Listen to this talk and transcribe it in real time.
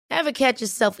Ever catch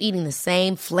yourself eating the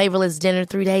same flavorless dinner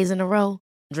 3 days in a row?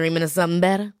 Dreaming of something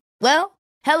better? Well,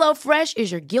 HelloFresh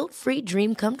is your guilt-free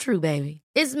dream come true, baby.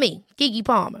 It's me, Keke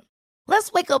Palmer.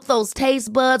 Let's wake up those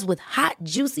taste buds with hot,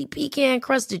 juicy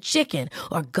pecan-crusted chicken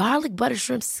or garlic butter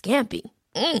shrimp scampi.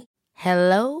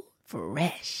 Hello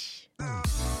Fresh.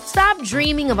 Stop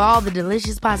dreaming of all the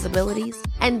delicious possibilities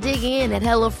and dig in at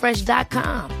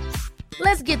HelloFresh.com.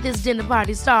 Let's get this dinner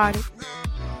party started.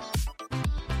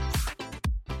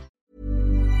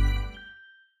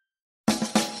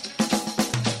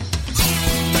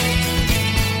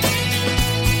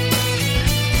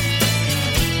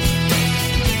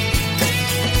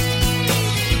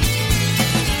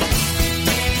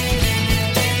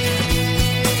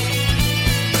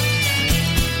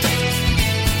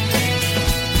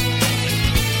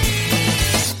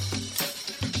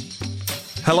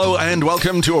 Hello and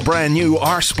welcome to a brand new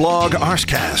Arseblog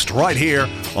Arsecast right here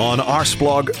on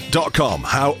arseblog.com.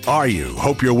 How are you?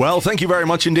 Hope you're well. Thank you very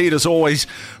much indeed, as always,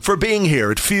 for being here.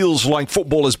 It feels like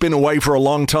football has been away for a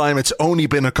long time. It's only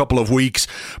been a couple of weeks,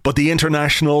 but the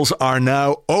internationals are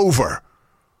now over.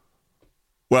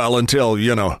 Well, until,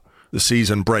 the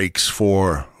season breaks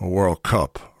for a World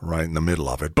Cup right in the middle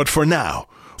of it. But for now,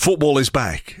 football is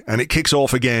back, and it kicks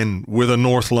off again with a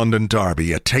North London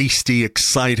derby, a tasty,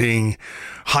 exciting,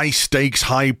 high-stakes,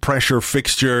 high-pressure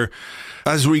fixture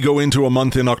as we go into a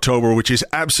month in October, which is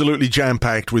absolutely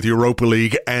jam-packed with Europa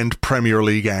League and Premier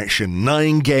League action.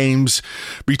 9 games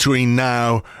between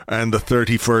now and the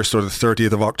 31st or the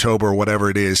 30th of October,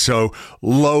 whatever it is. So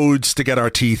loads to get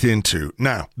our teeth into.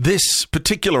 Now, this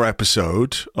particular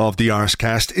episode of the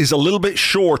Arsecast is a little bit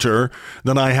shorter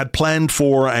than I had planned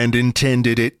for and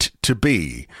intended it to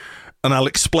be. And I'll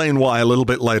explain why a little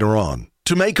bit later on.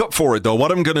 To make up for it, though,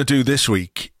 what I'm going to do this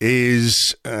week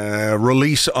is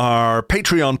release our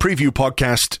Patreon preview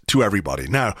podcast to everybody.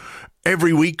 Now,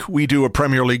 every week we do a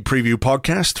Premier League preview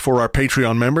podcast for our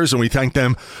Patreon members, and we thank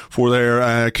them for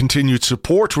their continued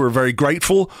support. We're very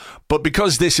grateful. But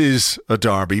because this is a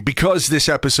derby, because this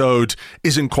episode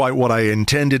isn't quite what I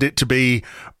intended it to be,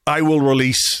 I will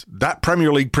release that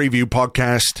Premier League preview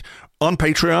podcast on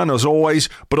Patreon, as always,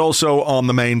 but also on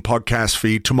the main podcast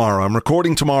feed tomorrow. I'm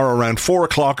recording tomorrow around 4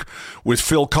 o'clock with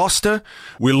Phil Costa.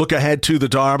 We'll look ahead to the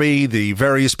derby, the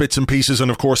various bits and pieces,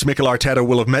 and of course, Mikel Arteta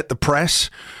will have met the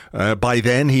press. By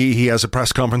then, he has a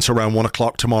press conference around 1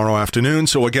 o'clock tomorrow afternoon,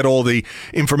 so we'll get all the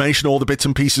information, all the bits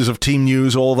and pieces of team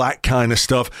news, all that kind of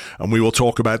stuff, and we will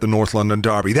talk about the North London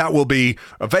derby. That will be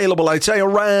available, I'd say,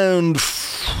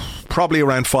 probably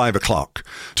around 5 o'clock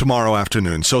tomorrow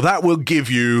afternoon. So that will give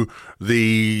you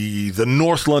the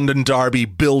North London derby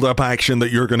build-up action that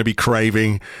you're going to be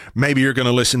craving. Maybe you're going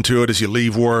to listen to it as you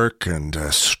leave work and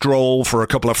stroll for a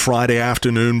couple of Friday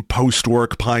afternoon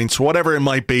post-work pints, whatever it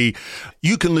might be.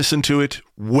 You can listen to it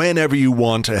whenever you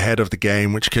want ahead of the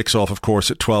game, which kicks off, of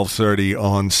course, at 12:30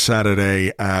 on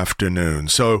Saturday afternoon.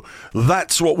 So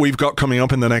that's what we've got coming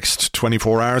up in the next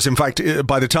 24 hours. In fact,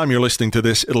 by the time you're listening to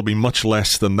this, it'll be much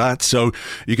less than that. So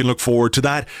you can look forward to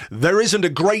that. There isn't a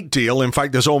great deal. In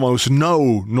fact, there's almost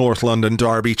no North London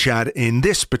derby chat in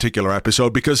this particular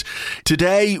episode because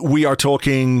today we are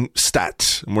talking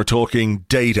stats and we're talking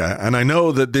data. And I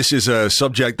know that this is a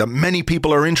subject that many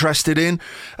people are interested in.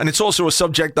 And it's also a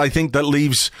subject I think that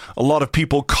leaves a lot of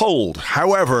people cold.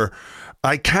 However,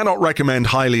 I cannot recommend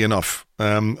highly enough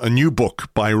a new book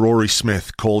by Rory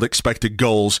Smith called Expected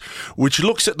Goals, which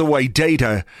looks at the way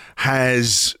data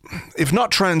has, if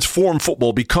not transformed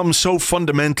football, become so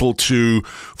fundamental to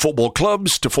football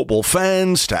clubs, to football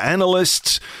fans, to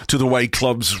analysts, to the way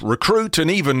clubs recruit,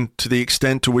 and even to the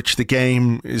extent to which the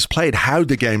game is played, how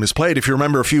the game is played. If you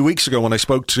remember a few weeks ago when I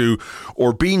spoke to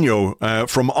Orbinho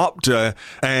from Opta,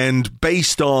 and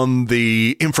based on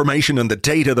the information and the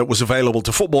data that was available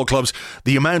to football clubs,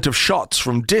 the amount of shots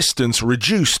from distance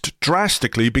reduced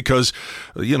drastically because,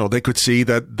 they could see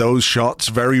that those shots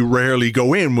very rarely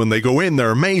go in. When they go in,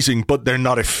 they're amazing, but they're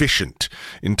not efficient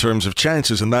in terms of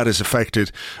chances, and that has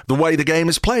affected the way the game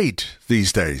is played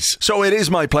these days. So it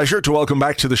is my pleasure to welcome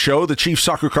back to the show the chief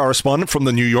soccer correspondent from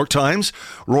the New York Times,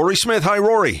 Rory Smith. Hi,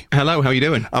 Rory. Hello, how are you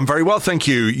doing? I'm very well, thank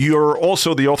you. You're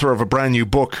also the author of a brand new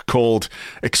book called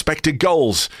Expected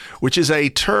Goals, which is a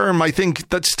term, I think,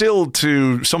 that still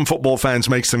to some football fans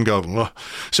makes them go, ugh.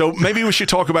 So maybe we should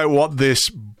talk about what this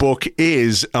book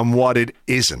is and what it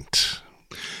isn't.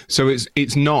 So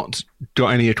it's not got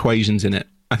any equations in it.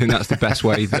 I think that's the best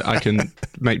way that I can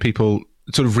make people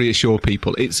sort of reassure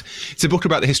people. It's a book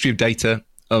about the history of data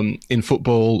in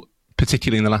football,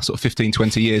 particularly in the last sort of 15,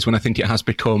 20 years, when I think it has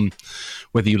become,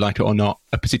 whether you like it or not,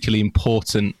 a particularly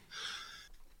important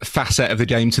facet of the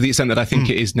game, to the extent that I think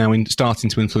it is now starting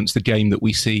to influence the game that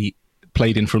we see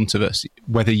played in front of us.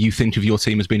 Whether you think of your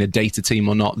team as being a data team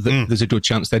or not, there's a good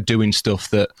chance they're doing stuff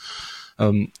that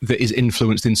is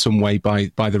influenced in some way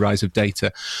by the rise of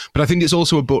data. But I think it's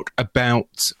also a book about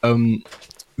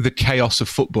the chaos of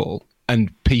football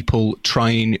and people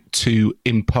trying to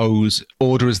impose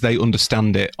order as they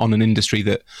understand it on an industry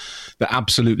that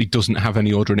absolutely doesn't have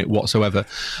any order in it whatsoever.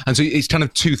 And so it's kind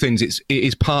of two things. It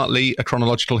is partly a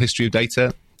chronological history of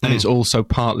data, and it's also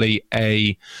partly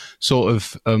a sort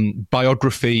of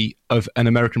biography of an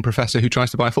American professor who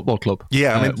tries to buy a football club.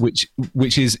 Yeah, I mean,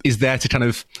 which is there to kind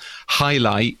of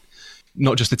highlight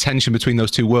not just the tension between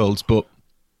those two worlds, but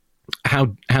how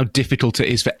difficult it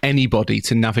is for anybody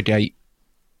to navigate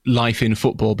life in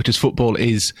football, because football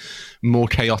is more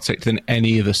chaotic than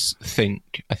any of us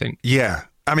think, I think. Yeah.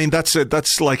 I mean, that's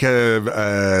like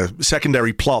a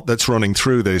secondary plot that's running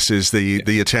through this, is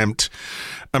the attempt.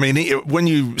 I mean, when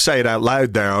you say it out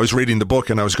loud there, I was reading the book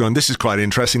and I was going, this is quite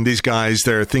interesting. These guys,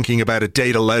 they're thinking about a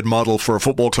data-led model for a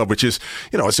football club, which is,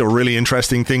 it's a really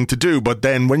interesting thing to do. But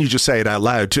then when you just say it out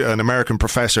loud to an American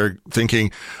professor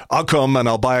thinking, I'll come and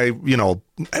I'll buy,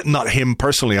 not him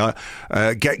personally,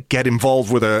 get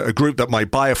involved with a group that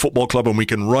might buy a football club and we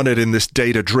can run it in this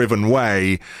data-driven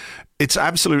way. It's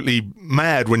absolutely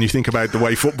mad when you think about the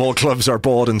way football clubs are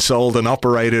bought and sold and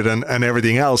operated and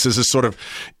everything else. There's a sort of,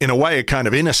 in a way, a kind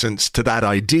of innocence to that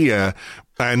idea.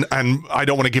 And I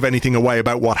don't want to give anything away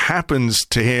about what happens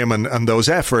to him and those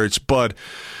efforts, but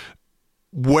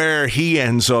where he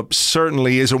ends up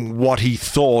certainly isn't what he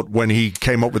thought when he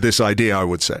came up with this idea, I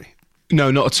would say. No,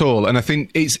 not at all. And I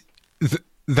think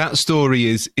that story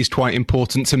is quite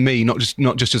important to me, not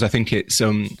just as I think it's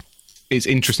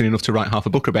interesting enough to write half a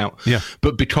book about,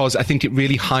 but because I think it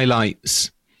really highlights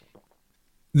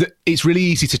that it's really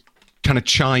easy to kind of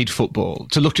chide football,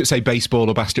 to look at, say, baseball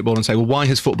or basketball and say, well, why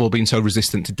has football been so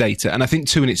resistant to data? And I think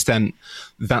to an extent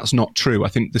that's not true. I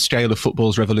think the scale of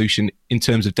football's revolution in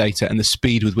terms of data and the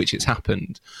speed with which it's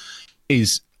happened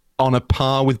is on a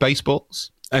par with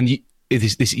baseball's. And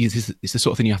it's the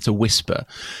sort of thing you have to whisper.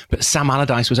 But Sam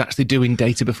Allardyce was actually doing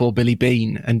data before Billy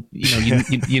Bean, and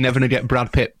you're never going to get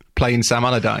Brad Pitt playing Sam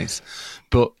Allardyce.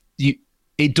 But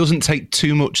it doesn't take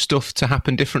too much stuff to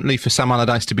happen differently for Sam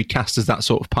Allardyce to be cast as that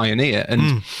sort of pioneer.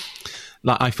 And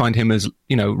like, I find him as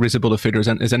risible a figure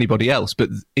as anybody else. But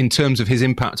in terms of his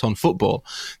impact on football,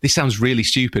 this sounds really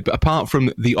stupid. But apart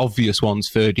from the obvious ones,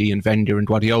 Fergie and Wenger and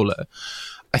Guardiola,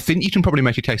 I think you can probably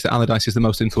make a case that Allardyce is the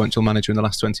most influential manager in the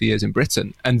last 20 years in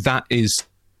Britain. And that is,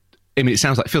 I mean, it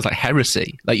feels like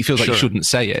heresy. Like, you feel like you shouldn't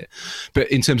say it. But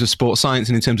in terms of sports science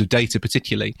and in terms of data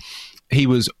particularly, he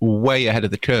was way ahead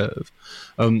of the curve.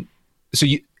 So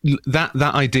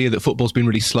that idea that football's been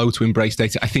really slow to embrace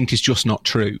data, I think is just not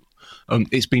true.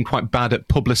 It's been quite bad at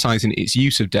publicising its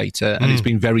use of data, and it's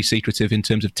been very secretive in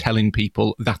terms of telling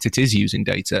people that it is using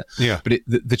data. Yeah. But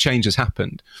the change has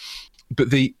happened. But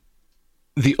the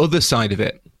other side of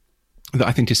it that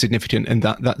I think is significant, and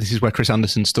that this is where Chris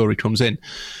Anderson's story comes in,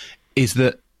 is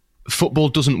that football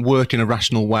doesn't work in a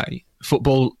rational way.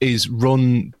 Football is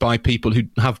run by people who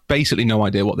have basically no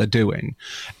idea what they're doing.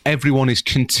 Everyone is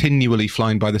continually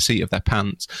flying by the seat of their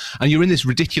pants. And you're in this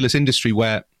ridiculous industry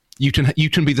where you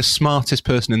can be the smartest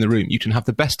person in the room. You can have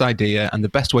the best idea and the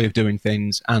best way of doing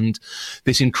things and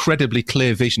this incredibly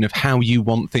clear vision of how you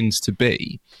want things to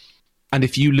be. And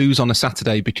if you lose on a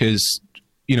Saturday because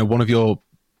one of your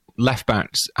left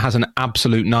backs has an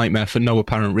absolute nightmare for no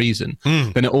apparent reason,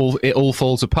 then it all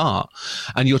falls apart.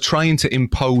 And you're trying to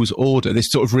impose order,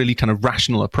 this sort of really kind of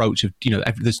rational approach of,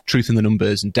 there's truth in the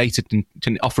numbers and data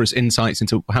can offer us insights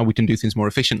into how we can do things more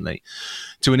efficiently,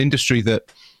 to an industry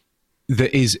that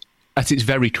is at its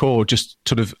very core just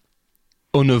sort of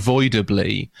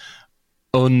unavoidably,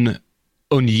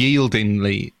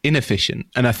 unyieldingly inefficient.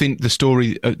 And I think the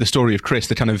story of Chris,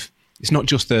 it's not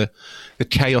just the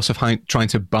chaos of trying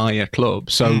to buy a club.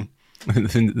 So I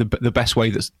think the best way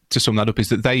to sum that up is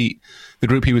that the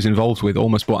group he was involved with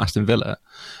almost bought Aston Villa,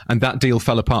 and that deal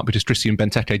fell apart because Christian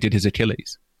Benteke did his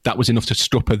Achilles. That was enough to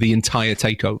scupper the entire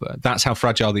takeover. That's how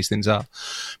fragile these things are.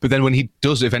 But then when he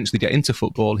does eventually get into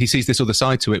football, he sees this other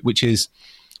side to it, which is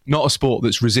not a sport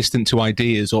that's resistant to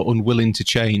ideas or unwilling to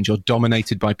change or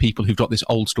dominated by people who've got this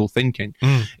old school thinking.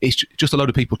 It's just a load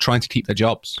of people trying to keep their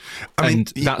jobs.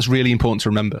 That's really important to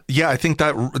remember. Yeah, I think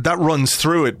that runs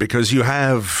through it, because you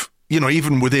have,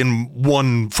 even within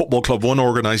one football club, one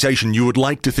organisation, you would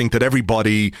like to think that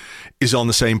everybody is on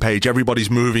the same page. Everybody's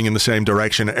moving in the same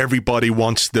direction. Everybody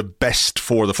wants the best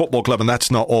for the football club, and that's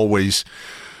not always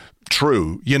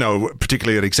true, you know,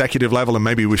 particularly at executive level, and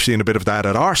maybe we've seen a bit of that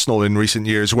at Arsenal in recent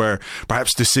years, where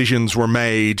perhaps decisions were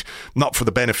made not for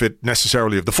the benefit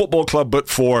necessarily of the football club, but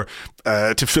for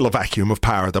to fill a vacuum of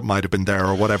power that might have been there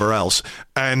or whatever else.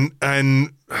 And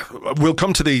we'll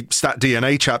come to the Stat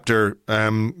DNA chapter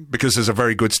because there's a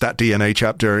very good Stat DNA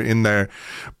chapter in there.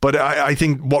 But I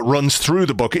think what runs through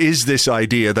the book is this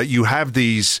idea that you have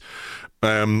these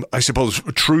I suppose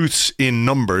truths in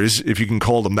numbers, if you can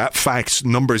call them that. Facts,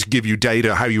 numbers give you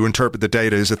data. How you interpret the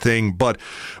data is a thing, but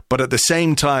at the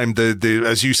same time, the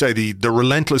as you say, the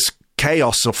relentless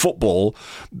chaos of football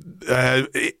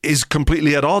is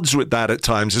completely at odds with that at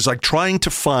times. It's like trying to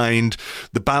find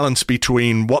the balance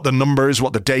between what the numbers,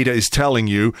 what the data is telling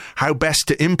you, how best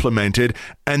to implement it,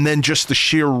 and then just the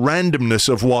sheer randomness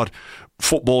of what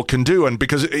football can do. And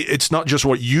because it's not just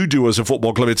what you do as a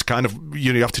football club, it's kind of,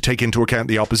 you know, you have to take into account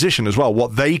the opposition as well,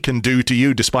 what they can do to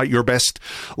you despite your best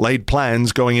laid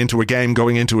plans going into a game,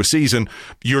 going into a season.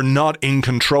 You're not in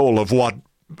control of what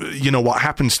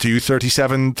happens to you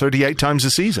 37, 38 times a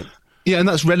season. Yeah, and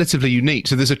that's relatively unique.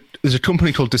 So there's a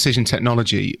company called Decision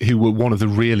Technology who were one of the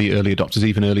really early adopters,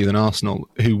 even earlier than Arsenal,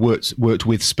 who worked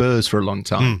with Spurs for a long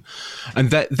time. And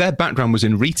their background was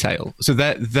in retail. So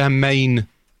their main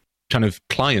kind of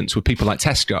clients were people like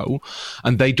Tesco,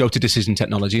 and they'd go to Decision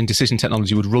Technology, and Decision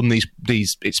Technology would run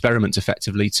these experiments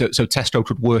effectively. So Tesco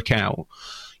could work out,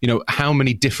 you know, how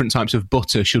many different types of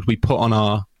butter should we put on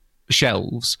our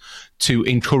shelves to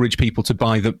encourage people to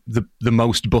buy the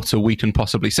most butter we can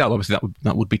possibly sell. Obviously,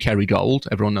 that would be Kerrygold.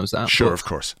 Everyone knows that. Sure, but, of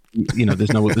course. You know,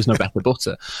 there's no better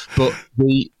butter. But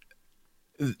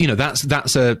that's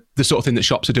the sort of thing that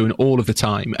shops are doing all of the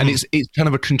time, and it's kind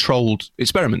of a controlled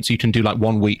experiment. So you can do like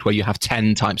 1 week where you have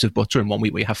 10 types of butter, and 1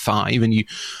 week where you have 5, and you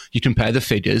compare the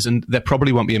figures, and there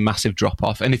probably won't be a massive drop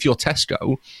off. And if you're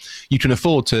Tesco, you can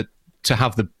afford to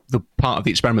have the part of the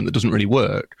experiment that doesn't really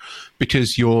work,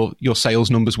 because your sales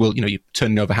numbers will, you know, you're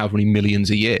turning over however many millions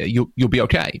a year, you'll be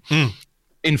okay.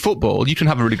 In football, you can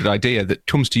have a really good idea that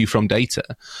comes to you from data,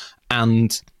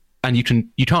 and you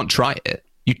can't try it.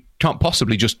 You can't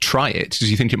possibly just try it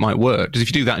because you think it might work. Because if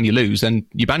you do that and you lose, then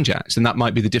you banjaxed, and that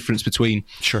might be the difference between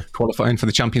qualifying for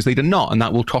the Champions League and not, and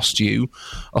that will cost you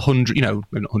not £100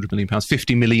 million,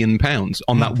 £50 million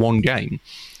on that one game.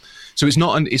 So it's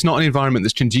not an environment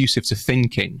that's conducive to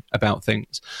thinking about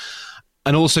things.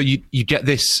 And also you get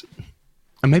this,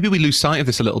 and maybe we lose sight of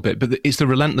this a little bit, but it's the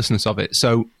relentlessness of it.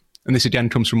 So, and this again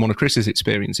comes from one of Chris's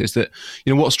experiences, that,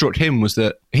 you know, what struck him was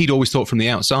that he'd always thought from the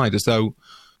outside as though,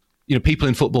 you know, people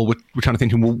in football were kind of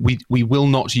thinking, well, we will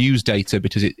not use data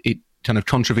because it kind of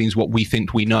contravenes what we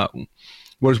think we know.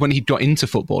 Whereas when he got into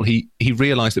football, he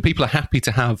realised that people are happy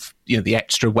to have, you know, the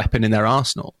extra weapon in their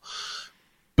arsenal.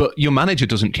 But your manager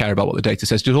doesn't care about what the data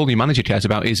says. Just all your manager cares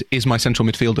about is my central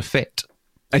midfielder fit?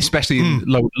 Especially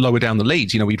lower down the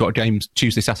leagues. You know, we've got games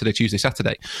Tuesday, Saturday.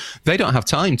 They don't have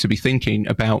time to be thinking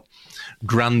about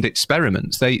grand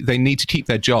experiments. They need to keep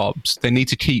their jobs. They need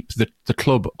to keep the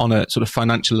club on a sort of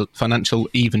financial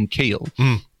even keel.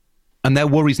 And their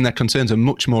worries and their concerns are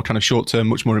much more kind of short term,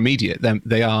 much more immediate.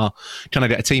 They are, can I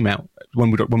get a team out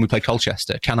when we play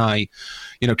Colchester? Can I,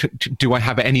 you know, do I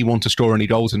have anyone to score any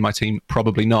goals in my team?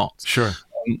 Probably not. Sure.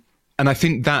 And I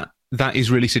think that is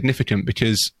really significant,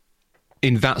 because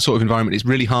in that sort of environment, it's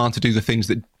really hard to do the things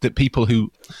that people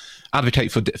who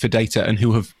advocate for data and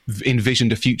who have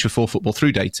envisioned a future for football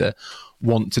through data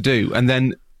want to do. And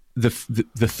then the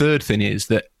third thing is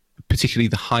that, particularly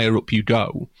the higher up you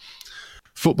go,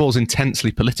 football's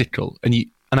intensely political, and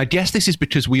I guess this is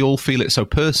because we all feel it so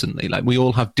personally. Like, we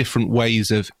all have different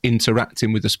ways of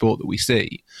interacting with the sport that we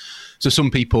see. So some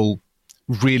people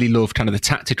really love kind of the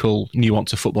tactical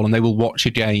nuance of football, and they will watch a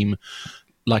game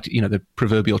like, you know, the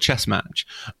proverbial chess match.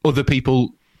 Other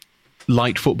people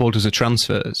like football as a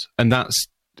transfers, and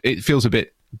it feels a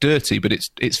bit dirty, but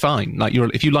it's fine. Like,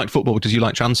 if you like football because you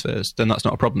like transfers, then that's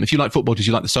not a problem. If you like football because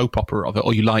you like the soap opera of it,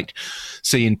 or you like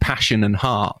seeing passion and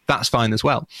heart, that's fine as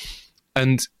well.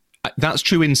 And that's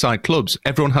true inside clubs.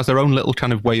 Everyone has their own little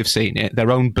kind of way of seeing it,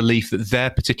 their own belief that their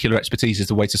particular expertise is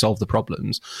the way to solve the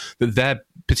problems, that their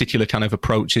particular kind of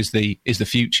approach is the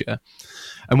future.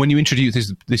 And when you introduce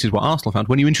this is what Arsenal found,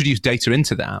 when you introduce data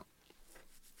into that,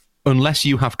 unless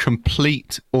you have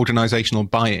complete organisational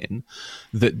buy-in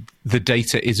that the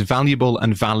data is valuable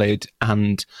and valid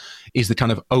and is the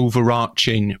kind of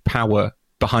overarching power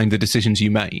behind the decisions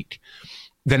you make,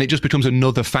 then it just becomes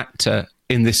another factor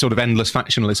in this sort of endless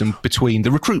factionalism between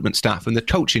the recruitment staff and the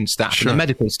coaching staff and the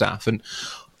medical staff. And,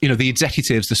 you know, the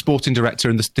executives, the sporting director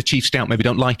and the chief scout maybe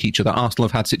don't like each other. Arsenal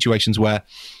have had situations where,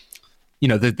 you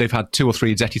know, they've had 2 or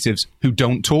 3 executives who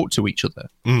don't talk to each other.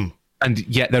 And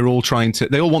yet they all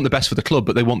want the best for the club,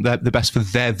 but they want the best for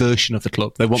their version of the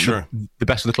club. They want the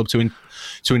best for the club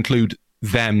to include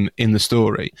them in the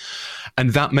story.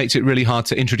 And that makes it really hard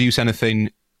to introduce anything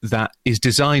that is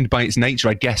designed by its nature,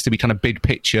 I guess, to be kind of big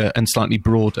picture and slightly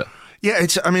broader. Yeah,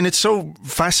 it's so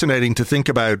fascinating to think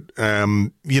about,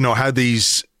 how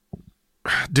these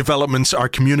developments are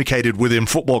communicated within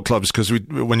football clubs. Because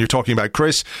when you're talking about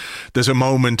Chris, there's a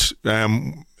moment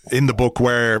in the book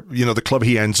where, the club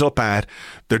he ends up at,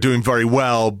 they're doing very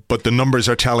well, but the numbers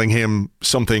are telling him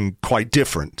something quite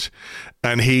different.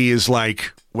 And he is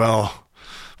like, well,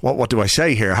 what do I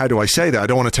say here? How do I say that? I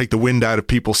don't want to take the wind out of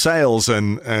people's sails,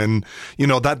 and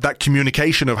that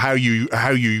communication of how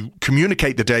you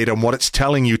communicate the data and what it's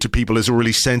telling you to people is a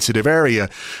really sensitive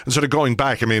area. And sort of going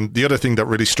back, I mean, the other thing that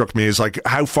really struck me is like,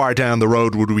 how far down the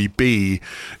road would we be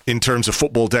in terms of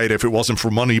football data if it wasn't for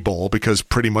Moneyball? Because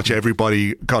pretty much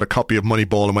everybody got a copy of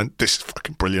Moneyball and went, "This is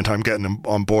fucking brilliant. I'm getting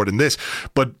on board in this."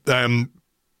 But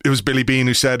it was Billy Beane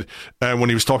who said, when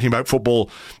he was talking about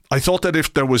football, "I thought that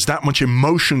if there was that much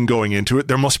emotion going into it,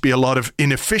 there must be a lot of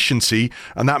inefficiency,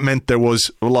 and that meant there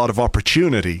was a lot of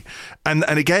opportunity." And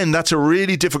again, that's a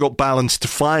really difficult balance to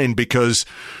find, because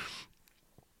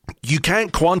you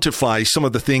can't quantify some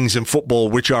of the things in football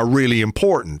which are really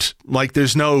important. Like,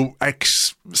 there's no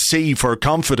XC for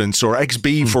confidence or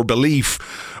XB for belief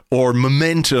or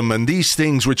momentum, and these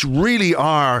things which really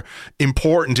are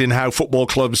important in how football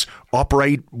clubs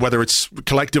operate, whether it's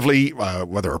collectively,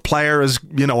 whether a player is,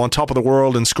 on top of the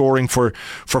world and scoring for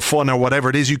fun or whatever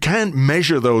it is. You can't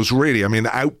measure those really. I mean,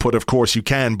 the output, of course, you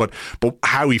can, but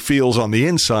how he feels on the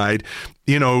inside,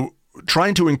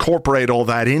 trying to incorporate all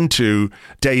that into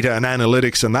data and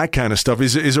analytics and that kind of stuff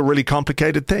is a really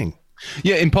complicated thing.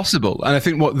 Yeah, impossible. And I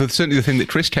think certainly the thing that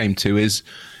Chris came to is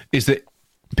that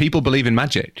people believe in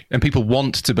magic, and people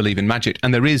want to believe in magic.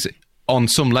 And there is, on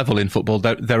some level in football,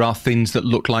 there are things that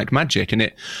look like magic.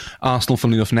 And Arsenal,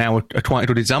 funnily enough, now are quite a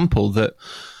good example that,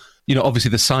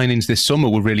 obviously the signings this summer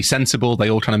were really sensible. They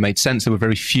all kind of made sense. There were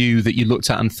very few that you looked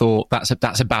at and thought, that's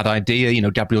a bad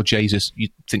idea. Gabriel Jesus, you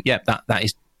think, yeah,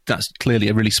 that's clearly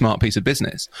a really smart piece of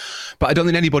business. But I don't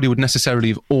think anybody would necessarily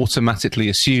have automatically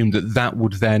assumed that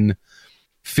would then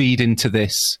feed into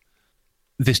this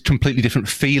completely different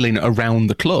feeling around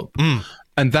the club.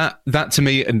 And that to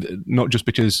me, and not just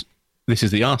because this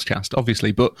is the Arsecast,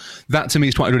 obviously, but that to me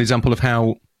is quite a good example of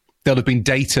how there'll have been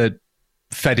data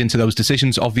fed into those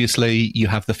decisions. Obviously, you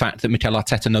have the fact that Mikel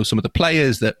Arteta knows some of the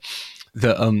players, that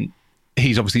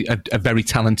he's obviously a very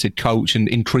talented coach and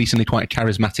increasingly quite a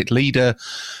charismatic leader,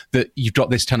 that you've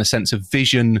got this kind of sense of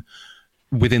vision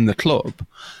within the club.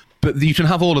 But you can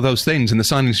have all of those things, and the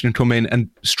signings can come in and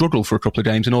struggle for a couple of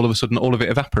games, and all of a sudden all of it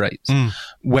evaporates.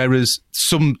 Whereas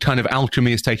some kind of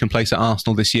alchemy has taken place at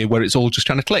Arsenal this year where it's all just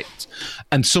kind of clicked.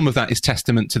 And some of that is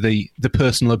testament to the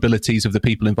personal abilities of the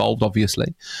people involved,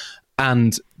 obviously.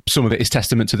 And some of it is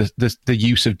testament to the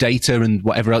use of data and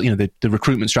whatever else, the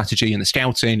recruitment strategy and the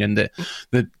scouting and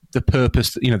the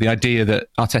purpose, the idea that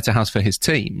Arteta has for his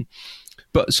team.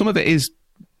 But some of it is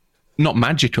not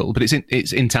magical, but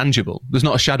it's intangible. There's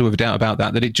not a shadow of a doubt about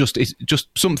that it's just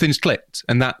something's clicked,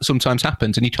 and that sometimes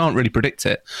happens, and you can't really predict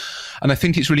it. And I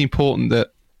think it's really important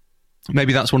that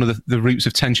maybe that's one of the roots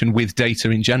of tension with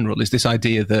data in general, is this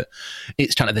idea that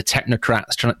it's kind of the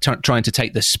technocrats trying to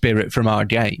take the spirit from our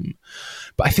game.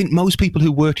 But I think most people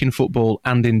who work in football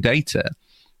and in data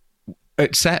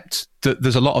accept that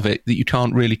there's a lot of it that you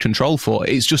can't really control for.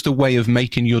 It's just a way of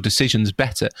making your decisions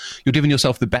better. You're giving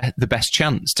yourself the best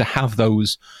chance to have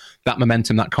that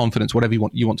momentum, that confidence, whatever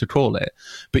you want to call it.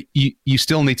 But you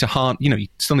still need to you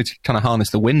still need to kind of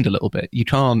harness the wind a little bit. You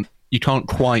can't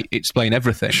quite explain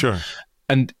everything. Sure.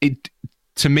 And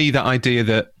to me, that idea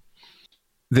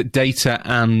that data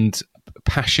and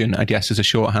passion, I guess, as a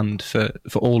shorthand for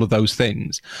all of those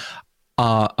things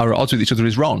are at odds with each other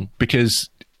is wrong, because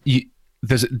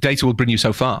data will bring you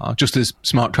so far, just as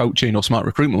smart coaching or smart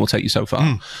recruitment will take you so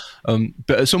far.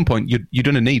 But at some point, you're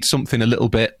going to need something a little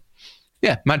bit,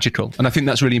 magical. And I think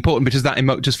that's really important, because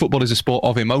just football is a sport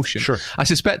of emotion. Sure. I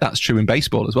suspect that's true in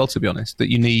baseball as well, to be honest,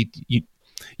 that you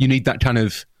need that kind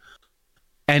of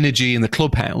energy in the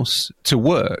clubhouse to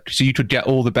work. So you could get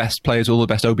all the best players, all the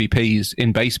best OBPs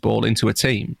in baseball into a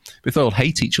team. But if they all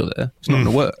hate each other, it's not going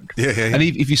to work. Yeah. And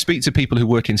if you speak to people who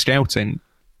work in scouting,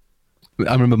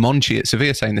 I remember Monchi at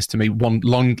Sevilla saying this to me, one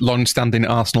long-standing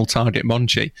Arsenal target,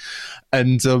 Monchi.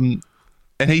 And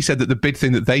he said that the big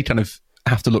thing that they kind of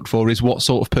have to look for is what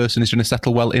sort of person is going to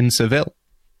settle well in Seville.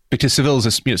 Because Seville's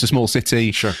it's a small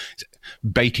city, sure,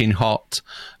 baking hot.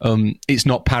 It's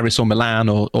not Paris or Milan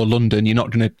or London. You're not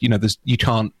going to, you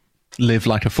can't live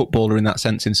like a footballer in that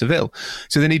sense in Seville.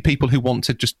 So they need people who want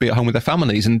to just be at home with their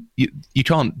families, and you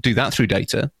can't do that through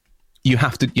data. You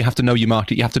have to know your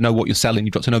market. You have to know what you're selling.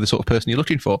 You've got to know the sort of person you're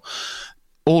looking for.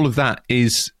 All of that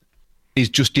is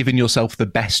just giving yourself the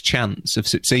best chance of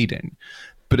succeeding.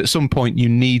 But at some point, you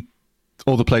need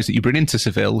all the players that you bring into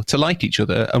Seville to like each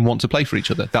other and want to play for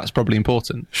each other. That's probably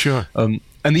important. Sure.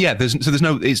 And yeah, there's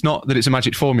no. It's not that it's a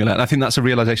magic formula. And I think that's a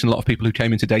realization a lot of people who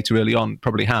came into data early on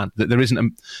probably had, that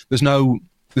there's no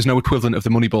equivalent of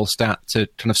the Moneyball stat to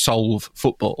kind of solve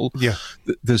football. Yeah.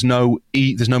 There's no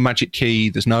magic key.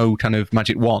 There's no kind of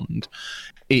magic wand.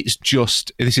 It's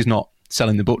just, this is not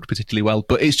selling the book particularly well,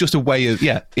 but it's just a way of,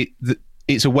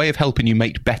 it's a way of helping you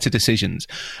make better decisions.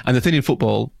 And the thing in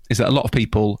football is that a lot of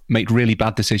people make really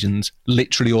bad decisions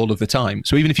literally all of the time.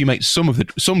 So even if you make some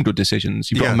good decisions,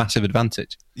 you've got a massive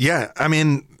advantage. Yeah, I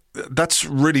mean, that's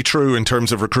really true in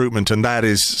terms of recruitment, and that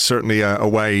is certainly a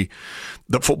way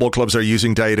that football clubs are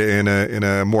using data in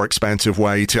a more expansive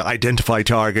way to identify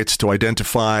targets, to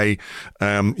identify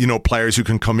players who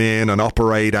can come in and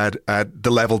operate at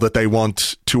the level that they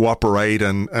want to operate,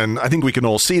 and I think we can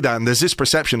all see that. And there's this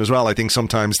perception as well, I think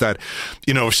sometimes, that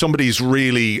if somebody's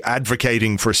really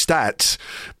advocating for stats,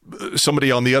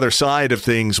 somebody on the other side of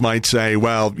things might say,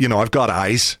 well, I've got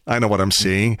eyes. I know what I'm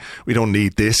seeing. We don't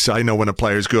need this. I know when a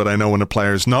player's good. I know when a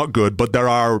player's not good. But there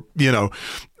are,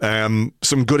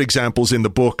 some good examples in the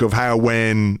book of how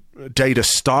when data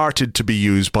started to be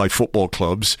used by football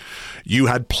clubs, you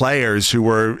had players who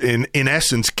were in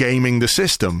essence gaming the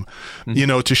system,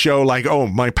 to show like, oh,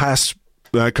 my pass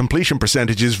completion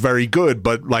percentage is very good,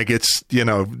 but like it's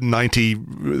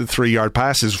 93-yard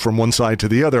passes from one side to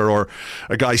the other, or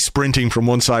a guy sprinting from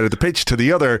one side of the pitch to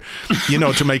the other,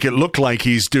 to make it look like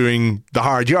he's doing the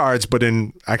hard yards, but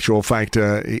in actual fact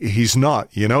he's not.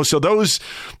 So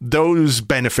those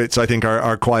benefits I think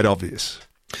are quite obvious.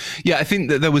 Yeah, I think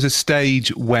that there was a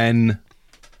stage when,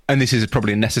 and this is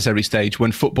probably a necessary stage,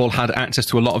 when football had access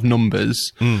to a lot of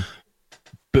numbers,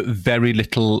 but very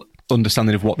little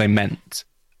understanding of what they meant,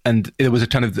 and it was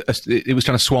it was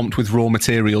kind of swamped with raw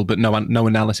material, but no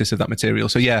analysis of that material.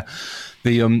 So yeah,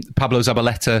 the Pablo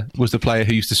Zabaleta was the player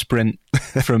who used to sprint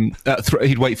from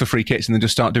he'd wait for free kicks and then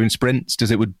just start doing sprints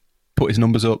because it would put his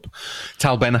numbers up.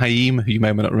 Tal Ben Haim, who you may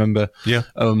or may not remember,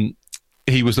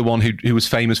 he was the one who was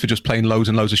famous for just playing loads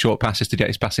and loads of short passes to get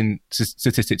his passing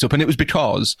statistics up. And it was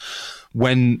because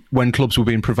when clubs were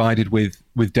being provided with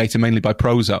data mainly by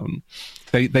Prozone,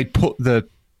 they put the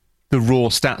raw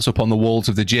stats up on the walls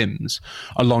of the gyms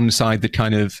alongside the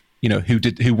kind of,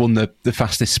 who won the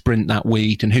fastest sprint that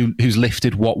week and who's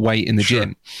lifted what weight in the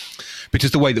gym.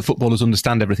 Because the way that footballers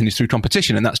understand everything is through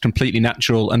competition, and that's completely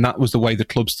natural. And that was the way the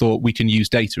clubs thought we can use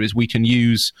data, is we can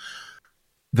use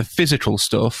the physical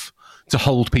stuff to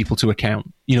hold people to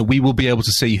account. We will be able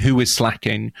to see who is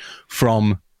slacking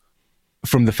from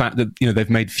the fact that they've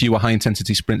made fewer high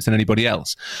intensity sprints than anybody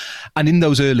else. And in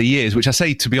those early years, which I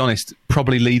say, to be honest,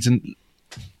 probably leads in,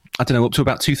 up to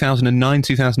about 2009,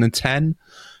 2010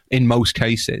 in most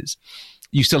cases,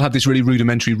 you still had this really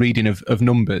rudimentary reading of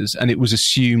numbers, and it was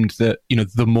assumed that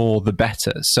the more the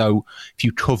better. So if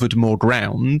you covered more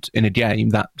ground in a game,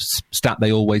 that stat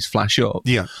they always flash up,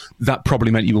 that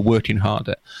probably meant you were working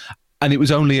harder. And it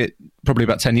was only probably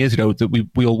about 10 years ago that we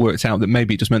all worked out that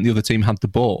maybe it just meant the other team had the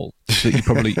ball,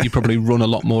 that you probably run a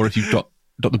lot more if you've got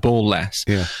the ball less.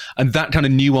 Yeah. And that kind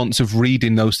of nuance of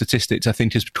reading those statistics, I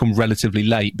think, has become relatively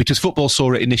late, because football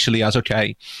saw it initially as,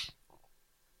 okay,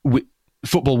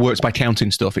 football works by counting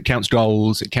stuff. It counts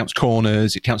goals, it counts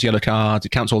corners, it counts yellow cards, it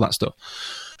counts all that stuff.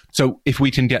 So if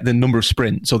we can get the number of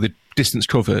sprints or the distance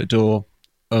covered or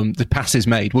the passes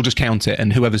made, we'll just count it,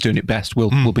 and whoever's doing it best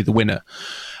will be the winner.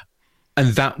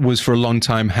 And that was for a long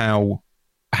time how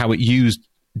it used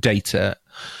data.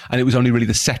 And it was only really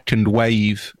the second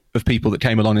wave of people that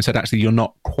came along and said, actually, you're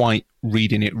not quite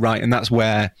reading it right. And that's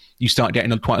where you start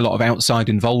getting quite a lot of outside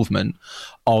involvement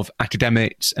of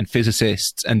academics and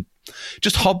physicists and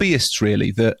just hobbyists,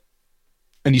 really,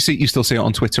 and you still see it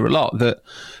on Twitter a lot, that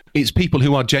it's people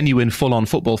who are genuine full-on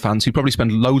football fans who probably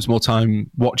spend loads more time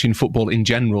watching football in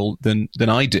general than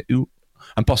I do.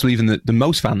 And possibly even the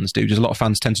most fans do, because a lot of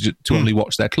fans tend to only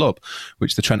watch their club,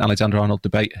 which the Trent Alexander-Arnold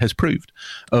debate has proved.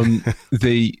 I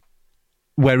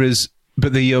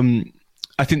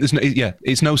think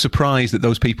it's no surprise that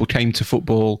those people came to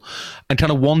football and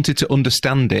kind of wanted to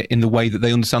understand it in the way that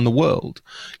they understand the world.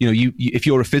 If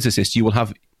you're a physicist, you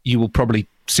will probably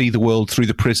see the world through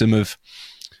the prism of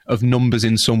of numbers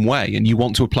in some way, and you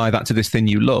want to apply that to this thing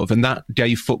you love, and that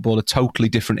gave football a totally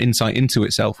different insight into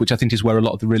itself, which I think is where a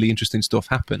lot of the really interesting stuff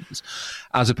happens,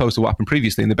 as opposed to what happened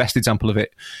previously. And the best example of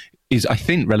it is, I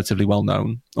think, relatively well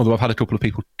known, although I've had a couple of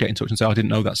people get in touch and say, I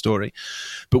didn't know that story.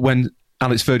 But when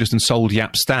Alex Ferguson sold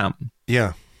Jaap Stam,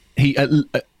 he,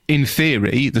 in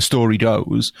theory, the story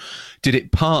goes, did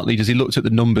it partly because he looked at the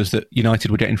numbers that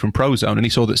United were getting from Prozone, and he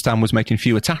saw that Stam was making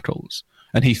fewer tackles.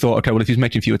 And he thought, okay, well, if he's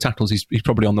making fewer tackles, he's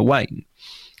probably on the wane.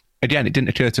 Again, it didn't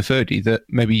occur to Fergie that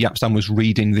maybe Jaap Stam was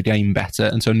reading the game better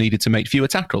and so needed to make fewer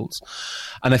tackles.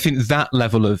 And I think that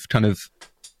level of kind of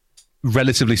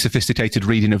relatively sophisticated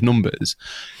reading of numbers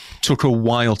took a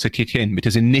while to kick in,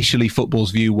 because initially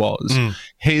football's view was,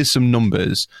 here's some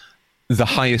numbers, the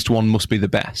highest one must be the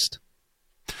best.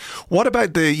 What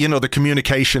about the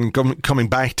communication coming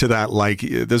back to that? Like,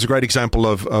 there's a great example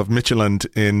of Midtjylland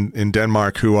in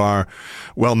Denmark, who are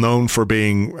well known for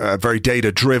being very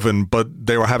data driven, but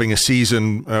they were having a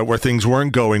season where things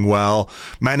weren't going well.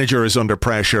 Manager is under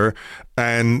pressure,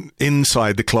 and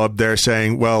inside the club they're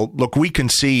saying, well, look, we can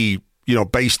see,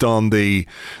 based on the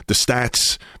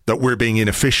stats, that we're being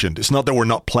inefficient. It's not that we're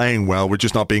not playing well, we're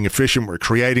just not being efficient. We're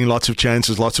creating lots of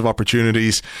chances, lots of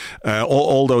opportunities,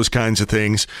 all those kinds of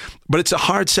things. But it's a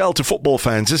hard sell to football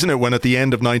fans, isn't it, when at the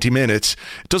end of 90 minutes,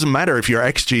 it doesn't matter if your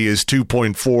XG is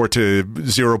 2.4 to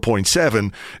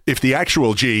 0.7. If the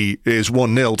actual G is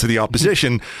 1-0 to the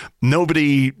opposition,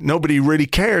 nobody really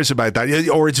cares about that.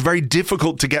 Or it's very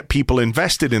difficult to get people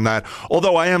invested in that.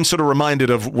 Although I am sort of reminded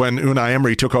of when Unai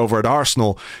Emery took over at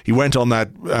Arsenal. He went on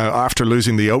that after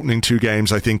losing the opening 2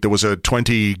 games. I think there was a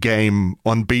 20-game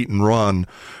unbeaten run,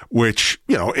 which,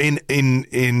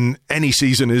 in any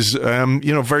season is,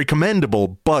 very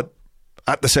commendable. But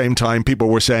at the same time, people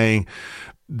were saying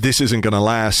this isn't going to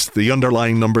last. The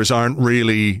underlying numbers aren't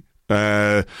really.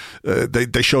 They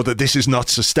show that this is not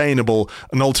sustainable,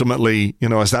 and ultimately,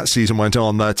 as that season went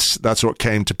on, that's what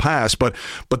came to pass. But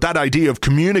that idea of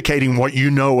communicating what you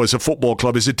know as a football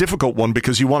club is a difficult one,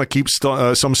 because you want to keep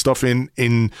some stuff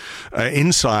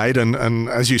inside, and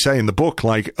as you say in the book,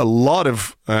 like a lot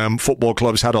of football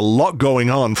clubs had a lot going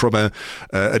on from a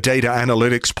data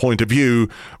analytics point of view,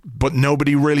 but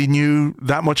nobody really knew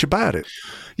that much about it.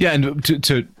 Yeah, and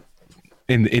to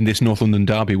in this North London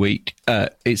derby week,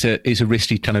 it's a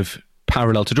risky kind of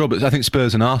parallel to draw. But I think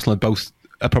Spurs and Arsenal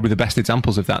are probably the best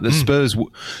examples of that.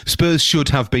 Spurs should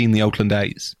have been the Oakland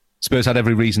A's. Spurs had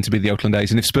every reason to be the Oakland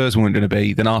A's, and if Spurs weren't going to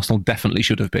be, then Arsenal definitely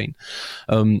should have been.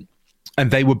 And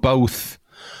they were both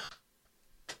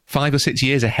 5 or 6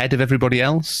 years ahead of everybody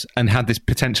else, and had this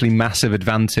potentially massive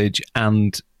advantage,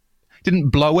 and didn't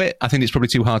blow it. I think it's probably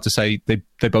too hard to say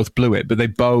they both blew it, but they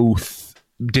both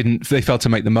they failed to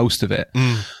make the most of it.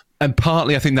 And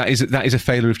partly I think that is a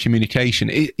failure of communication.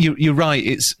 You're right,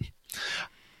 it's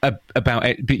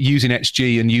about using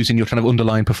XG and using your kind of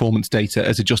underlying performance data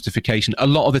as a justification. A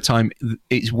lot of the time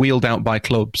it's wheeled out by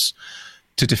clubs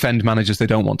to defend managers they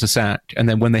don't want to sack, and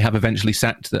then when they have eventually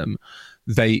sacked them,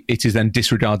 it is then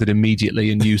disregarded immediately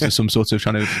and used as some sort of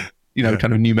kind of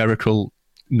kind of numerical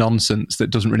nonsense that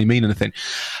doesn't really mean anything.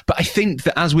 But I think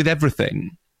that, as with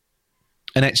everything,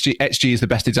 and XG is the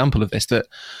best example of this, that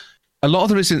a lot of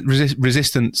the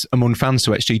resistance among fans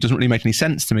to XG doesn't really make any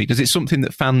sense to me, because it's something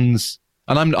that fans,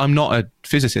 and I'm not a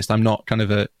physicist, I'm not kind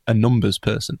of a numbers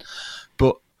person,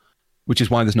 but which is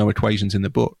why there's no equations in the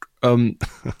book.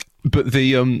 But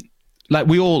like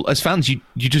we all, as fans, you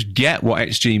just get what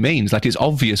XG means. Like, it's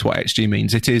obvious what XG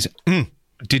means. It is,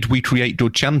 did we create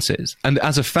good chances? And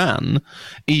as a fan,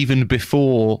 even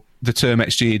before the term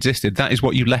XG existed, that is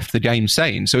what you left the game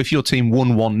saying. So if your team won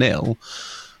 1-0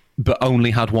 but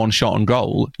only had one shot on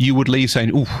goal, you would leave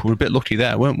saying, ooh, we're a bit lucky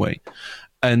there, weren't we?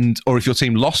 Or if your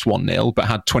team lost 1-0 but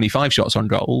had 25 shots on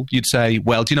goal, you'd say,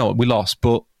 well, do you know what, we lost,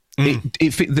 but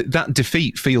that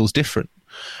defeat feels different.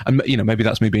 And maybe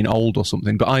that's me being old or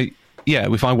something, but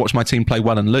if I watch my team play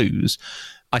well and lose,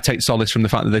 I take solace from the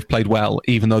fact that they've played well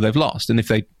even though they've lost. And if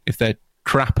they're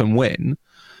crap and win,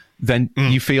 then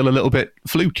you feel a little bit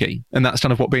fluky. And that's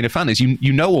kind of what being a fan is.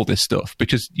 You know all this stuff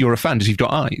because you're a fan, because you've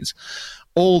got eyes.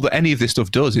 All that any of this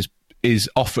stuff does is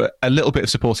offer a little bit of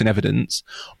supporting evidence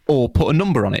or put a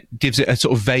number on it, gives it a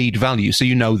sort of vague value. So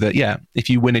you know that, if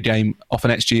you win a game off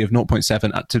an XG of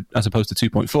 0.7 as opposed to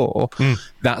 2.4,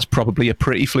 that's probably a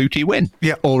pretty fluky win.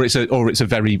 Yeah. Or it's a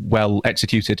very well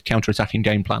executed counter-attacking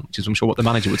game plan, which is, I'm sure, what the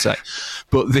manager would say.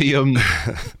 But the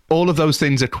all of those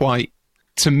things are quite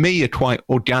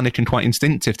organic and quite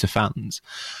instinctive to fans.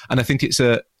 And I think it's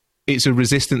a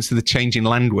resistance to the changing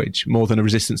language more than a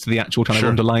resistance to the actual kind of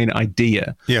underlying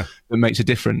idea that makes a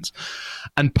difference.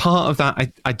 And part of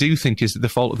that, I do think, is the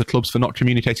fault of the clubs for not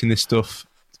communicating this stuff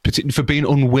for being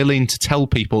unwilling to tell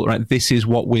people, right, this is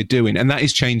what we're doing. And that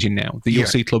is changing now. That you'll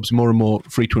see clubs more and more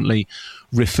frequently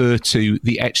refer to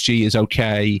the XG as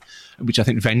okay, which I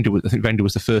think Wenger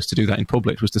was the first to do that in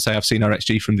public, was to say, I've seen our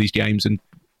XG from these games and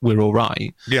we're all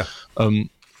right. Yeah.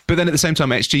 But then at the same time,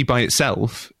 XG by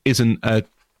itself it's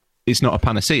not a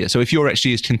panacea. So if your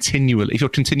XG is continually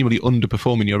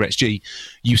underperforming your XG,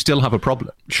 you still have a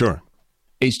problem. Sure.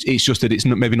 It's just that it's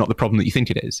maybe not the problem that you think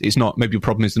it is. It's not. Maybe your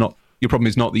problem is not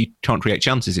that you can't create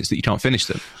chances. It's that you can't finish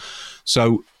them.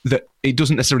 So that it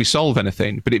doesn't necessarily solve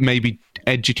anything, but it maybe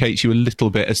educates you a little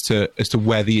bit as to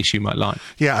where the issue might lie.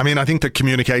 Yeah, I mean, I think the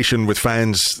communication with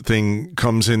fans thing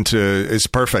is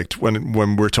perfect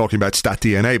when we're talking about Stat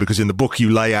DNA, because in the book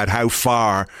you lay out how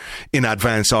far in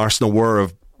advance Arsenal were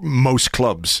of most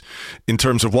clubs in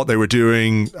terms of what they were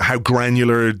doing, how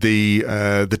granular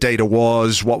the data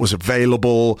was, what was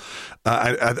available.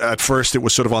 At first it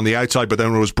was sort of on the outside, but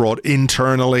then it was brought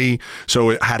internally, so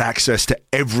it had access to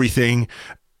everything.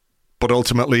 But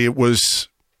ultimately it was,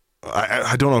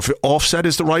 I don't know if offset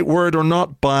is the right word or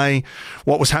not, by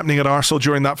what was happening at Arsenal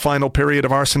during that final period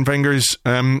of Arsene Wenger's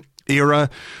era.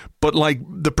 But like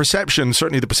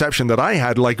certainly the perception that I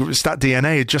had, like Stat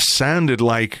DNA, it just sounded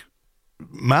like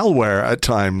malware at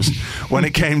times when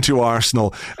it came to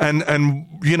Arsenal. And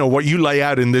you know, what you lay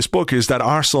out in this book is that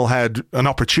Arsenal had an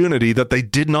opportunity that they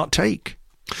did not take.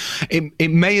 It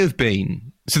may have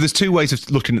been. So there's two ways of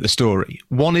looking at the story.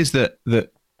 One is that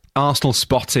Arsenal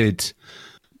spotted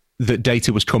that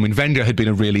data was coming. Wenger had been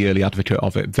a really early advocate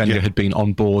of it. Wenger had been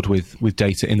on board with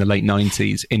data in the late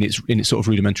 90s in its sort of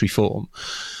rudimentary form.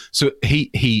 So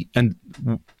he and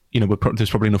you know, there's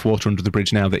probably enough water under the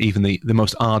bridge now that even the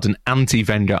most ardent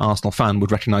anti-Wenger Arsenal fan would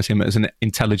recognise him as an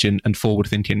intelligent and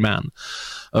forward-thinking man.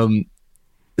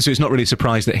 So it's not really a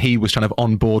surprise that he was kind of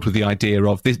on board with the idea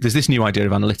of, there's this new idea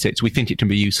of analytics. We think it can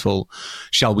be useful.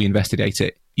 Shall we investigate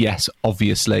it? Yes,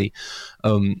 obviously.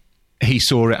 He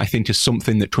saw it, I think, as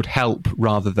something that could help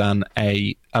rather than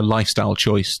a lifestyle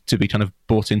choice to be kind of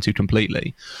bought into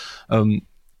completely.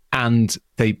 And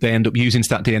they end up using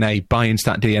StatDNA, buying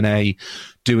StatDNA,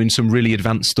 doing some really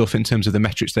advanced stuff in terms of the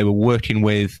metrics they were working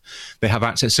with. They have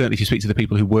access, certainly if you speak to the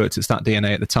people who worked at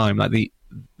StatDNA at the time, like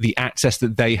the access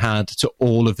that they had to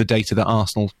all of the data that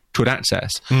Arsenal could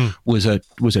access was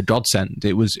a godsend.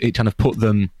 It kind of put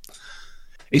them.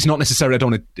 It's not necessarily,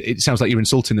 it sounds like you're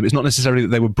insulting them. It's not necessarily that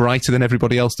they were brighter than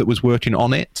everybody else that was working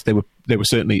on it. They were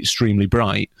certainly extremely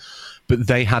bright, but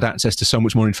they had access to so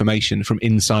much more information from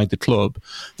inside the club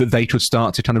that they could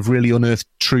start to kind of really unearth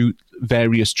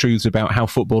various truths about how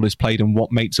football is played and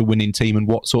what makes a winning team and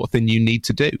what sort of thing you need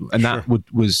to do. And that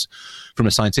was, from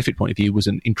a scientific point of view, was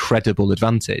an incredible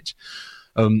advantage.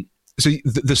 So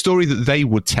the story that they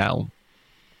would tell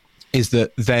is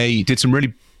that they did some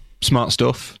really smart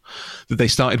stuff, that they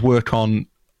started work on,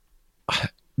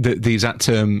 the exact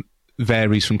term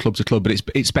varies from club to club, but it's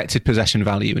expected possession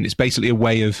value, and it's basically a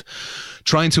way of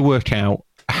trying to work out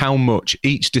how much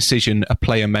each decision a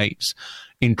player makes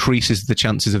increases the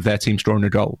chances of their team scoring a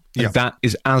goal. Yeah. And that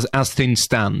is, as things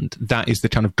stand, that is the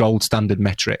kind of gold standard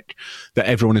metric that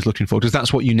everyone is looking for, because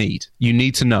that's what you need. You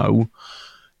need to know,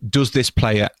 does this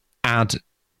player add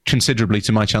considerably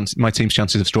to my team's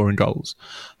chances of scoring goals?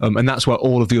 And that's where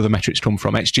all of the other metrics come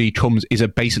from.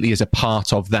 XG basically is a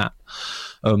part of that.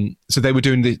 So they were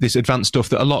doing this advanced stuff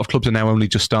that a lot of clubs are now only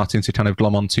just starting to kind of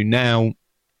glom onto now.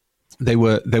 They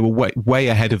were way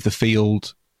ahead of the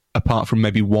field, apart from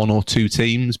maybe one or two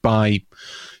teams. By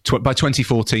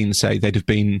 2014, say, they'd have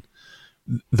been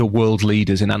the world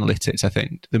leaders in analytics, I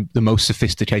think, the most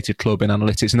sophisticated club in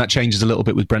analytics. And that changes a little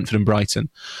bit with Brentford and Brighton,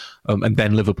 and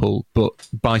then Liverpool. But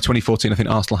by 2014, I think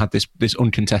Arsenal had this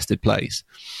uncontested place.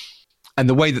 And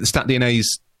the way that the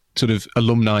StatDNA's sort of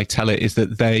alumni tell it is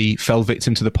that they fell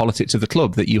victim to the politics of the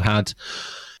club, that you had,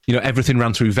 you know, everything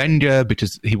ran through Wenger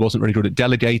because he wasn't very good at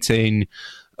delegating.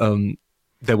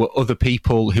 There were other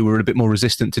people who were a bit more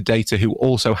resistant to data who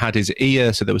also had his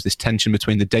ear. So there was this tension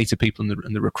between the data people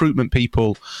and the recruitment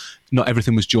people. Not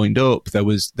everything was joined up. There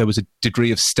was a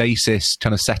degree of stasis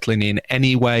kind of settling in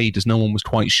anyway, because no one was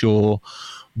quite sure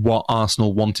what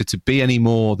Arsenal wanted to be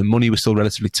anymore. The money was still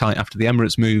relatively tight after the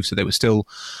Emirates move, so they were still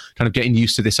kind of getting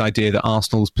used to this idea that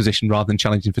Arsenal's position, rather than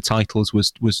challenging for titles,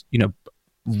 was you know,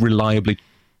 reliably.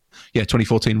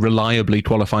 2014, reliably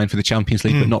qualifying for the Champions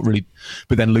League, but not really,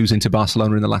 but then losing to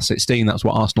Barcelona in the last 16. That's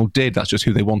what Arsenal did. That's just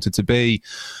who they wanted to be.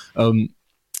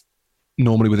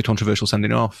 Normally with a controversial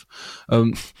sending off.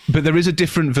 But there is a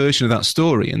different version of that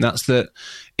story, and that's that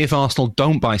if Arsenal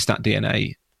don't buy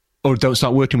StatDNA, or don't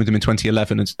start working with them in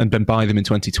 2011 and then buy them in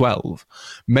 2012,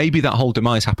 maybe that whole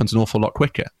demise happens an awful lot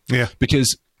quicker. Yeah.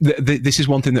 Because this is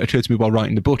one thing that occurred to me while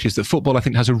writing the book, is that football, I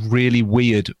think, has a really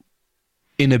weird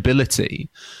inability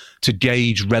to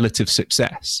gauge relative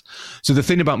success. So the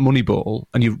thing about Moneyball,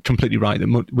 and you're completely right,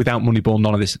 that without Moneyball,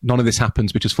 none of this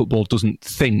happens, because football doesn't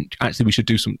think, actually, we should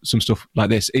do some stuff like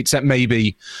this, except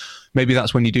maybe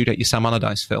that's when you do get your Sam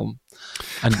Allardyce film.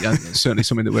 And certainly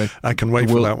something that I can wait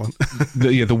for that one.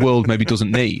 the world maybe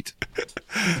doesn't need.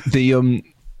 The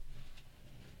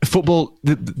football,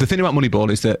 the thing about Moneyball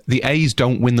is that the A's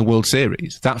don't win the World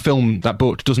Series. That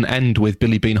book doesn't end with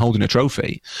Billy Beane holding a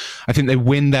trophy. I think they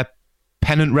win their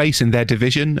pennant race in their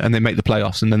division, and they make the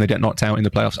playoffs, and then they get knocked out in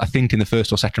the playoffs, I think in the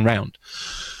first or second round.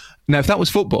 Now, if that was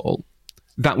football,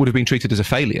 that would have been treated as a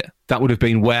failure. That would have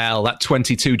been, well, that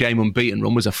 22-game unbeaten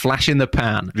run was a flash in the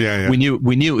pan. Yeah. We knew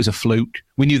it was a fluke.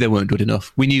 We knew they weren't good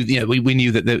enough. We knew, we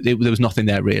knew that there was nothing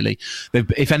there really.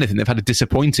 If anything, they've had a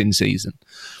disappointing season.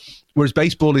 Whereas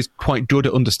baseball is quite good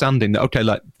at understanding that, okay,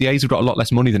 like the A's have got a lot less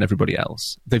money than everybody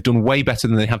else. They've done way better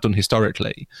than they have done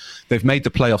historically. They've made the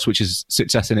playoffs, which is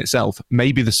success in itself.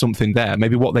 Maybe there's something there.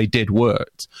 Maybe what they did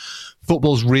worked.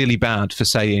 Football's really bad for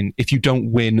saying, if you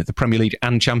don't win the Premier League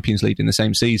and Champions League in the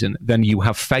same season, then you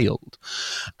have failed.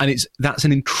 And that's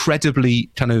an incredibly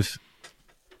kind of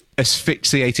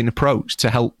asphyxiating approach to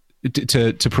help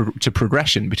to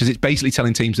progression, because it's basically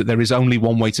telling teams that there is only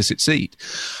one way to succeed.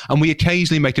 And we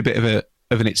occasionally make a bit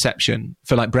of an exception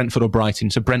for like Brentford or Brighton.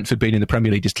 So Brentford being in the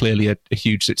Premier League is clearly a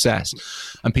huge success,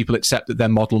 and people accept that their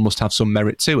model must have some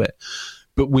merit to it.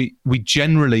 But we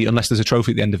generally, unless there's a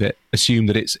trophy at the end of it, assume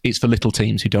that it's for little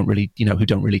teams who don't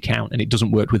really count, and it doesn't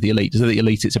work with the elite. So the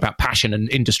elite, it's about passion and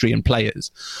industry and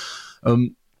players.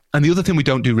 And the other thing we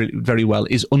don't do really, very well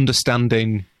is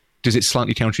understanding, because it's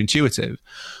slightly counterintuitive,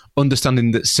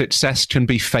 understanding that success can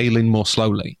be failing more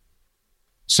slowly.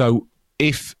 So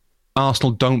if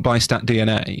Arsenal don't buy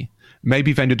StatDNA,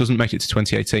 maybe Wenger doesn't make it to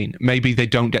 2018. Maybe they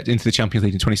don't get into the Champions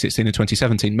League in 2016 and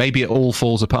 2017. Maybe it all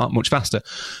falls apart much faster,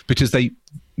 because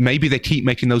maybe they keep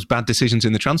making those bad decisions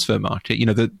in the transfer market. You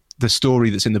know, the story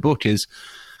that's in the book is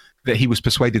that he was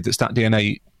persuaded that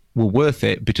StatDNA were worth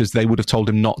it because they would have told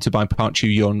him not to buy Park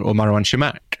Chu-yeon or Marouane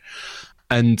Chamakh.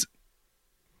 And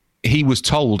he was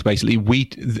told, basically,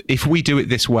 if we do it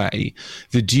this way,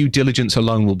 the due diligence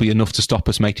alone will be enough to stop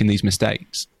us making these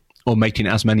mistakes, or making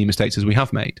as many mistakes as we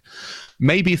have made.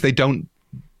 Maybe if they don't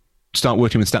start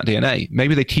working with StatDNA,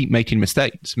 maybe they keep making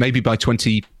mistakes. Maybe by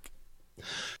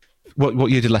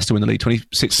what year did Leicester win the league?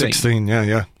 2016? 16,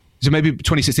 yeah. So maybe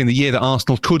 2016, the year that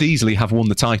Arsenal could easily have won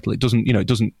the title. It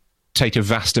doesn't take a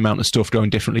vast amount of stuff going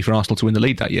differently for Arsenal to win the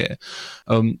league that year.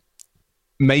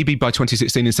 Maybe by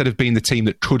 2016, instead of being the team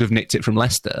that could have nicked it from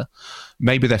Leicester,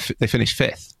 maybe they finished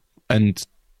fifth and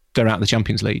they're out of the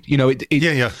Champions League. You know,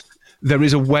 Yeah. There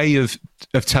is a way of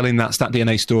telling that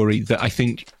StatDNA story that I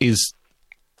think is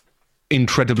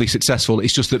incredibly successful.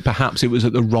 It's just that perhaps it was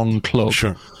at the wrong club.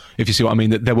 Sure. If you see what I mean,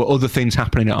 that there were other things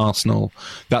happening at Arsenal,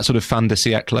 that sort of fin de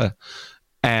siècle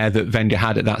air that Wenger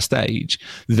had at that stage,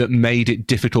 that made it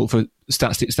difficult for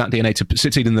StatDNA to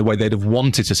succeed in the way they'd have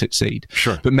wanted to succeed.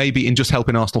 Sure. But maybe in just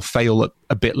helping Arsenal fail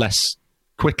a bit less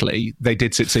quickly, they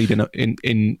did succeed in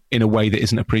a way that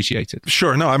isn't appreciated.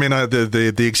 Sure. No, I mean,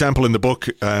 the example in the book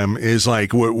is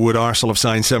like, would Arsenal have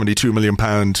signed £72 million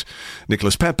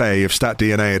Nicolas Pepe if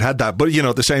StatDNA had that? But, you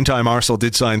know, at the same time, Arsenal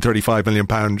did sign £35 million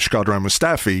Shkodran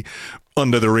Mustafi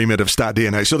under the remit of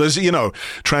StatDNA. So there's, you know,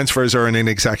 transfers are an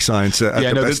inexact science at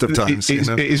the best of times.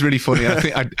 It is really funny.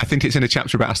 I think it's in a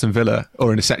chapter about Aston Villa,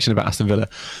 or in a section about Aston Villa,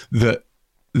 that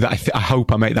I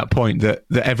hope I make that point, that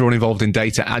everyone involved in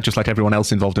data, just like everyone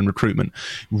else involved in recruitment,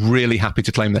 really happy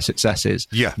to claim their successes.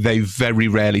 Yeah. They very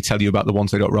rarely tell you about the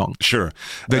ones they got wrong. Sure.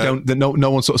 They don't.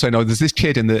 No one sort of say, no, there's this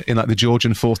kid in like the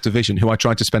Georgian 4th Division who I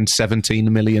tried to spend £17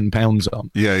 million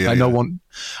on. Yeah. No one.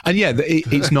 And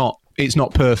it's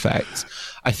not perfect.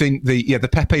 I think the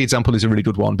Pepe example is a really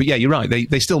good one. But yeah, you're right.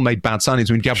 They still made bad signings.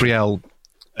 I mean, Gabriel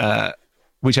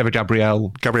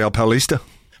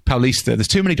Paulista. There's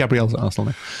too many Gabriels at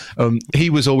Arsenal now.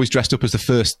 He was always dressed up as the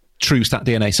first true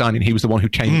StatDNA signing. He was the one who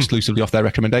came exclusively off their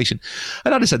recommendation.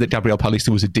 And I'd have said that Gabriel Paulista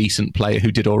was a decent player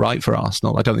who did all right for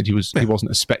Arsenal. I don't think he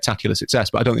wasn't a spectacular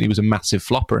success, but I don't think he was a massive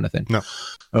flop or anything. No.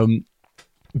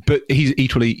 But he's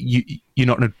equally, you're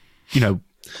not going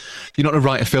to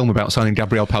write a film about signing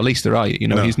Gabriel Paulista, are you? You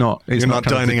know, no. He's not. You're not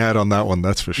dining out on that one,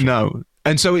 that's for sure. No.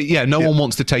 And so, no one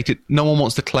wants to take it. No one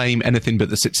wants to claim anything but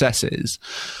the successes.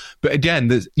 But again,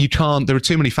 there are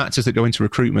too many factors that go into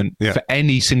recruitment for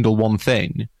any single one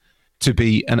thing to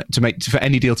be for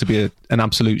any deal to be an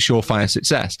absolute surefire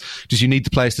success. Just you need the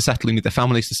players to settle, you need their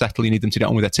families to settle, you need them to get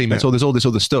on with their teammates. There's all this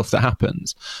other stuff that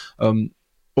happens.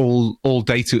 All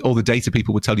the data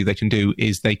people would tell you they can do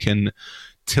is they can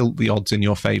tilt the odds in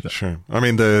your favour. Sure. I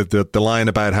mean, the line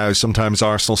about how sometimes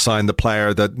Arsenal signed the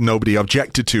player that nobody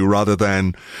objected to rather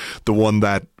than the one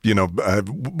that,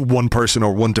 one person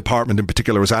or one department in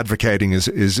particular was advocating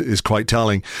is quite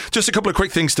telling. Just a couple of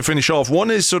quick things to finish off. One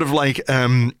is sort of like,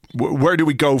 where do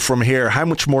we go from here? How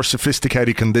much more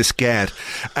sophisticated can this get?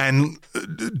 And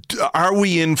are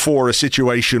we in for a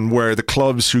situation where the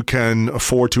clubs who can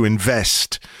afford to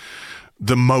invest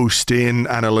the most in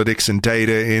analytics and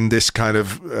data in this kind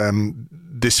of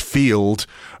this field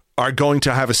are going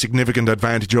to have a significant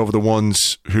advantage over the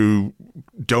ones who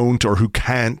don't or who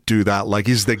can't do that? Like,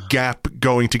 is the gap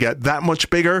going to get that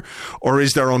much bigger, or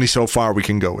is there only so far we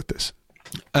can go with this?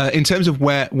 In terms of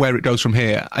where it goes from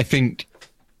here, I think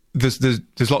there's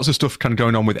lots of stuff kind of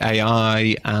going on with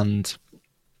AI and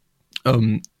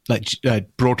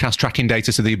broadcast tracking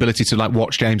data, so the ability to like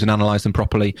watch games and analyze them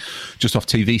properly just off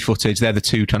TV footage. They're the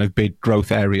two kind of big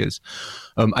growth areas.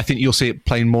 I think you'll see it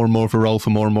playing more and more of a role for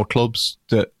more and more clubs.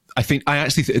 That I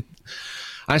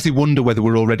actually wonder whether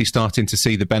we're already starting to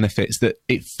see the benefits. That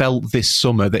it felt this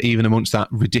summer that even amongst that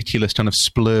ridiculous kind of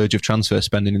splurge of transfer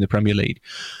spending in the Premier League,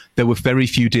 there were very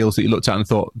few deals that you looked at and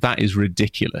thought, that is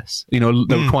ridiculous. There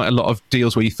were quite a lot of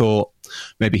deals where you thought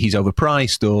maybe he's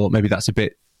overpriced, or maybe that's a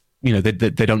bit,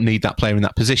 they don't need that player in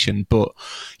that position. But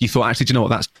you thought, actually, do you know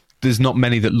what? There's not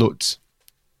many that looked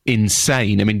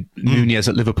insane. I mean, Nunez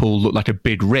at Liverpool looked like a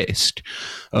big risk.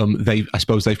 I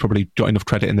suppose they've probably got enough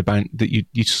credit in the bank that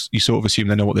you sort of assume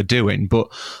they know what they're doing. But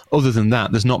other than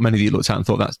that, there's not many that you looked at and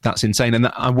thought that's insane. And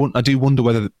I do wonder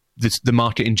whether the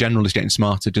market in general is getting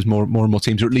smarter. Does more and more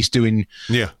teams are at least doing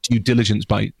due diligence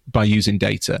by using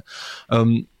data.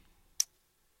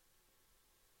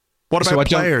 What about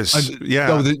players? The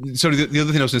other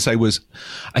thing I was going to say was,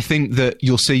 I think that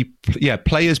you'll see,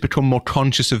 players become more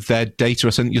conscious of their data.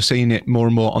 I think you're seeing it more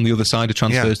and more on the other side of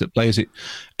transfers, that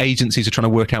agencies are trying to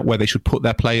work out where they should put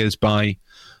their players by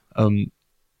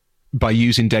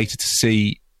using data to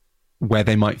see where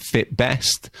they might fit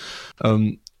best.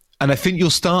 And I think you'll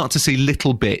start to see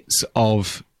little bits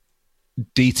of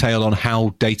detail on how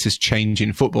data's changing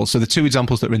in football. So the two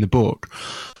examples that are in the book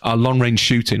are long-range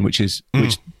shooting, which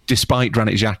despite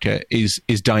Granit Xhaka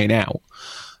is dying out,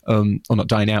 or not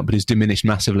dying out, but is diminished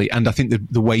massively. And I think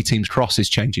the way teams cross is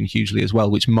changing hugely as well,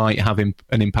 which might have an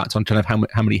impact on kind of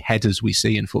how many headers we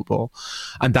see in football,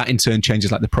 and that in turn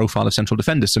changes like the profile of central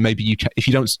defenders. So maybe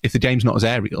if the game's not as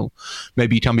aerial,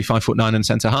 maybe you can be 5'9" and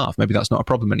centre half. Maybe that's not a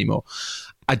problem anymore.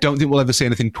 I don't think we'll ever see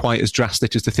anything quite as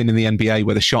drastic as the thing in the NBA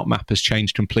where the shot map has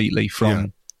changed completely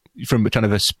from kind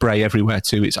of a spray everywhere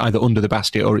to it's either under the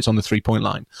basket or it's on the 3-point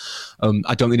line.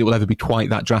 I don't think it will ever be quite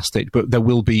that drastic, but there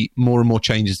will be more and more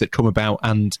changes that come about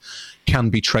and can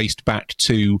be traced back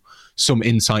to some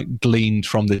insight gleaned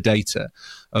from the data.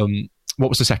 What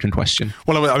was the second question?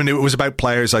 Well, I mean, it was about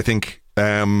players, I think,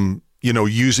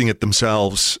 using it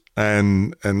themselves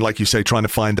and like you say, trying to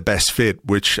find the best fit,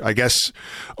 which I guess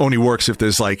only works if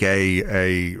there's like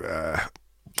a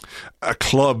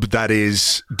club that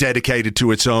is dedicated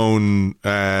to its own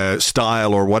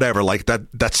style or whatever, like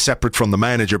that's separate from the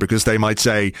manager, because they might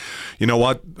say, you know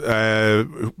what,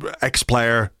 X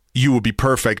player, you would be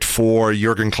perfect for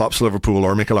Jurgen Klopp's Liverpool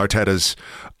or Mikel Arteta's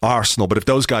Arsenal. But if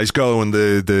those guys go and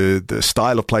the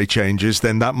style of play changes,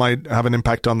 then that might have an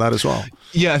impact on that as well.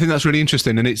 Yeah, I think that's really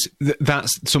interesting. And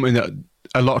that's something that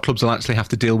a lot of clubs will actually have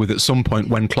to deal with at some point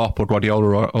when Klopp or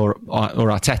Guardiola or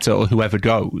Arteta or whoever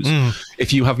goes.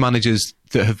 If you have managers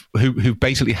that who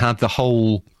basically had the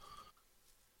whole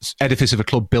edifice of a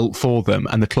club built for them,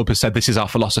 and the club has said this is our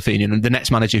philosophy, and the next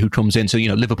manager who comes in, so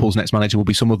Liverpool's next manager will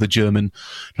be some other German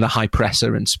kind of high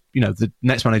presser, and the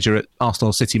next manager at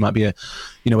Arsenal City might be a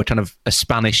kind of a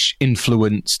Spanish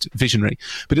influenced visionary,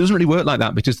 but it doesn't really work like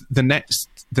that, because the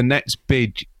next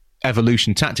big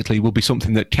evolution tactically will be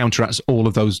something that counteracts all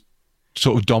of those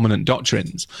sort of dominant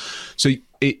doctrines. So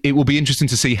it will be interesting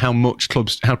to see how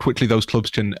quickly those clubs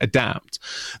can adapt.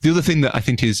 The other thing that I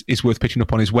think is worth picking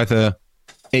up on is whether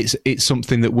it's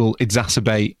something that will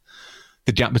exacerbate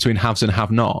the gap between haves and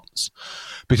have-nots,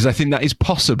 because I think that is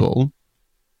possible.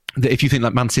 That if you think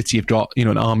like Man City have got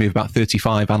an army of about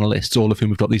 35 analysts, all of whom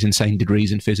have got these insane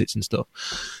degrees in physics and stuff,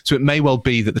 so it may well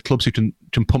be that the clubs who can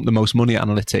pump the most money at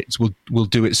analytics will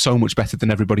do it so much better than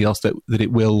everybody else that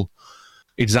it will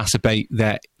exacerbate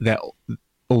their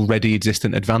already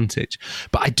existent advantage.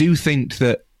 But I do think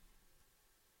that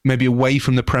maybe away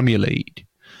from the Premier League,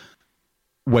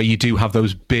 where you do have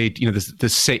those big,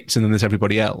 there's six and then there's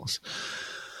everybody else.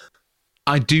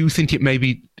 I do think it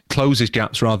maybe closes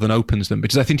gaps rather than opens them,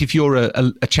 because I think if you're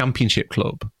a championship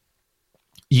club,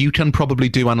 you can probably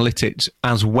do analytics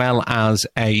as well as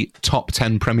a top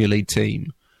 10 Premier League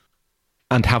team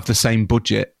and have the same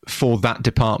budget for that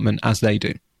department as they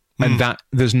do. And that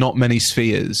there's not many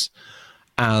spheres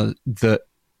that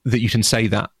you can say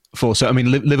that for. So, I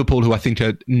mean, Liverpool, who I think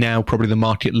are now probably the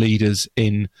market leaders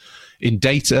in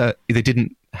data, they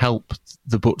didn't help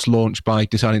the Butts launch by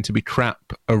deciding to be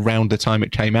crap around the time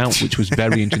it came out, which was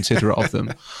very inconsiderate of them.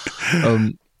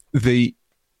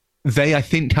 They, I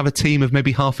think, have a team of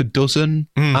maybe half a dozen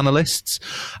analysts,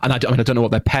 and I don't know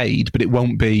what they're paid, but it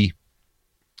won't be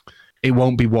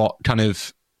what kind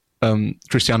of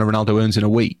Cristiano Ronaldo earns in a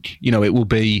week. It will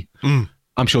be.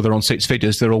 I'm sure they're on six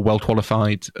figures. They're all well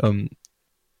qualified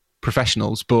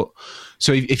professionals. But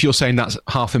so if you're saying that's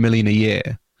 $500,000 a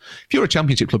year, if you're a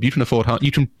championship club, you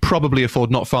can probably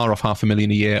afford not far off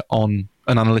 $500,000 a year on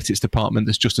an analytics department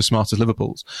that's just as smart as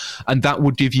Liverpool's, and that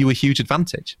would give you a huge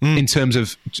advantage in terms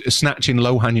of snatching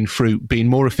low-hanging fruit, being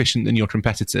more efficient than your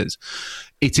competitors.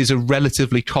 It is a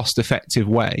relatively cost-effective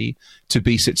way to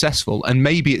be successful, and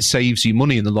maybe it saves you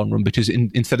money in the long run, because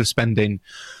instead of spending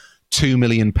 £2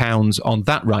 million on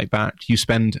that right back, you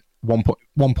spend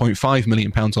 £1.5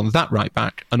 million on that right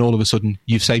back, and all of a sudden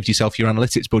you've saved yourself your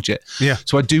analytics budget. Yeah.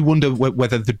 So I do wonder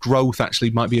whether the growth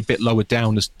actually might be a bit lower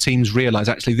down as teams realise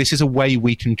actually this is a way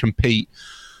we can compete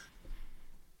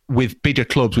with bigger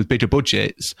clubs with bigger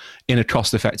budgets in a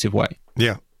cost-effective way.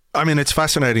 Yeah. I mean, it's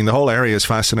fascinating. The whole area is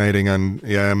fascinating, and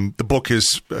the book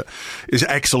is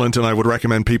excellent, and I would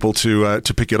recommend people to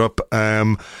pick it up.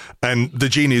 And the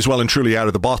genie is well and truly out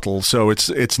of the bottle, so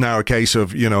it's now a case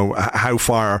of how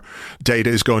far data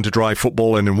is going to drive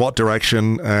football and in what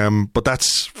direction. But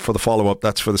that's for the follow-up.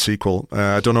 That's for the sequel.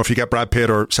 I don't know if you get Brad Pitt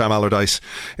or Sam Allardyce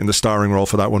in the starring role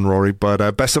for that one, Rory.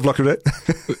 But best of luck with it.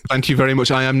 Thank you very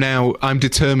much. I'm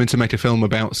determined to make a film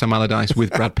about Sam Allardyce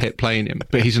with Brad Pitt playing him,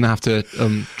 but he's going to have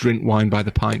to drink wine by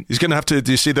the pint. He's going to have to.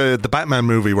 Do you see the Batman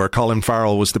movie where Colin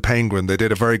Farrell was the Penguin? They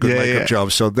did a very good makeup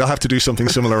job, so they'll have to do something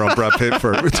similar on Brad Pitt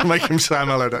to make him Sam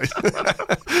Allardyce.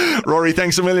 Rory,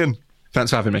 thanks a million. Thanks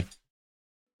for having me.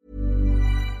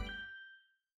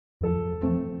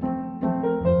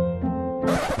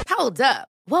 Hold up.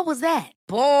 What was that?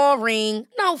 Boring.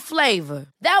 No flavor.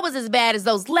 That was as bad as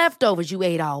those leftovers you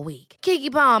ate all week.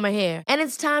 Keke Palmer here. And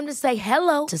it's time to say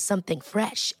hello to something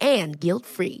fresh and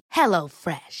guilt-free. Hello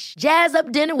Fresh. Jazz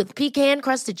up dinner with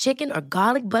pecan-crusted chicken or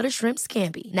garlic butter shrimp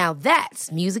scampi. Now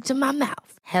that's music to my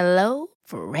mouth. Hello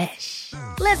Fresh.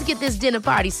 Let's get this dinner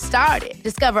party started.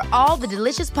 Discover all the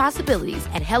delicious possibilities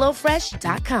at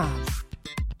HelloFresh.com.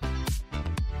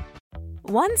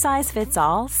 One size fits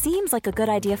all seems like a good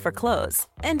idea for clothes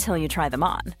until you try them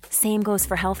on. Same goes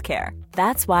for healthcare.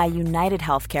 That's why United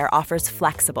Healthcare offers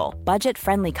flexible,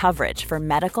 budget-friendly coverage for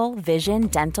medical, vision,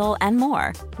 dental, and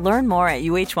more. Learn more at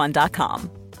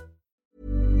UH1.com.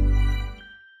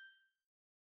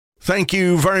 Thank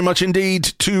you very much indeed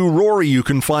to Rory. You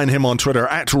can find him on Twitter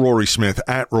at Rory Smith,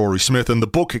 and the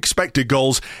book Expected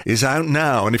Goals is out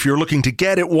now. And if you're looking to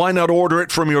get it, why not order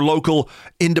it from your local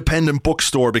independent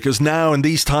bookstore? Because now, in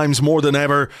these times more than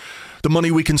ever, the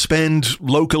money we can spend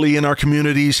locally in our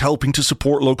communities helping to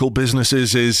support local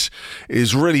businesses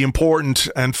is really important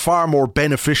and far more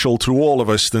beneficial to all of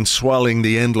us than swelling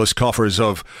the endless coffers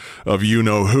of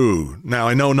you-know-who. Now,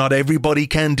 I know not everybody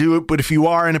can do it, but if you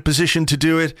are in a position to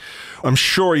do it, I'm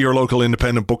sure your local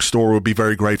independent bookstore would be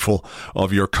very grateful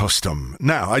of your custom.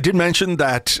 Now, I did mention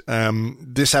that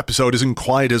this episode isn't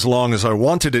quite as long as I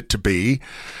wanted it to be,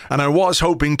 and I was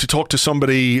hoping to talk to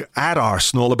somebody at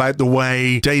Arsenal about the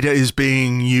way data is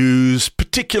being used,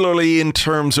 particularly in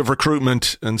terms of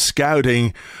recruitment and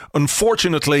scouting.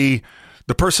 Unfortunately,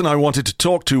 the person I wanted to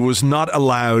talk to was not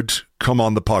allowed come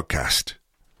on the podcast.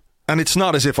 And it's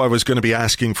not as if I was going to be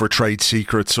asking for trade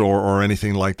secrets or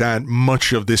anything like that.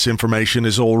 Much of this information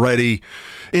is already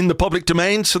in the public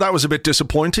domain, so that was a bit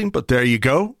disappointing, but there you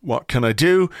go. What can I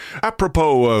do?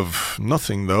 Apropos of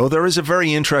nothing, though, there is a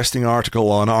very interesting article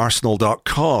on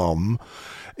Arsenal.com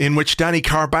in which Danny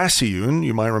Carbassiun,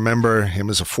 you might remember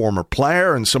him as a former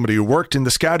player and somebody who worked in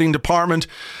the scouting department,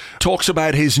 talks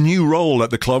about his new role at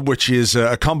the club, which is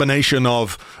a combination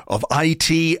of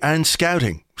IT and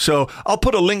scouting. So I'll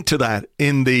put a link to that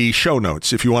in the show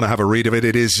notes if you want to have a read of it.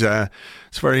 It's a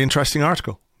very interesting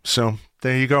article. So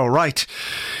There you go. Right.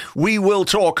 We will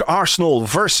talk Arsenal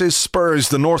versus Spurs,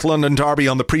 the North London derby,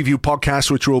 on the preview podcast,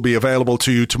 which will be available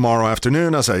to you tomorrow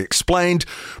afternoon, as I explained,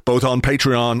 both on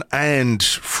Patreon and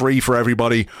free for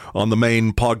everybody on the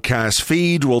main podcast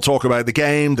feed. We'll talk about the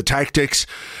game, the tactics.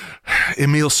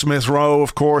 Emile Smith-Rowe,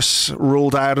 of course,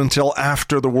 ruled out until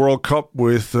after the World Cup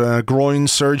with groin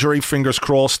surgery. Fingers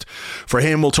crossed for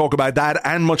him. We'll talk about that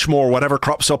and much more, whatever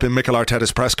crops up in Mikel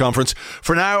Arteta's press conference.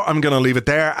 For now, I'm going to leave it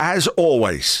there. As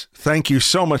always, thank you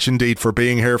so much indeed for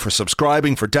being here, for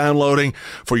subscribing, for downloading,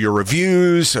 for your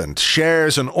reviews and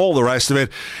shares and all the rest of it.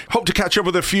 Hope to catch up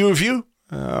with a few of you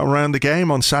around the game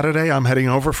on Saturday. I'm heading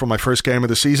over for my first game of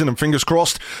the season, and fingers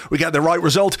crossed we get the right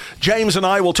result. James and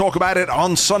I will talk about it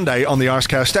on Sunday on the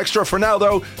Arscast Extra. For now,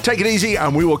 though, take it easy,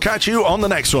 and we will catch you on the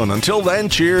next one. Until then,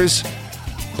 cheers.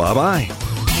 Bye-bye.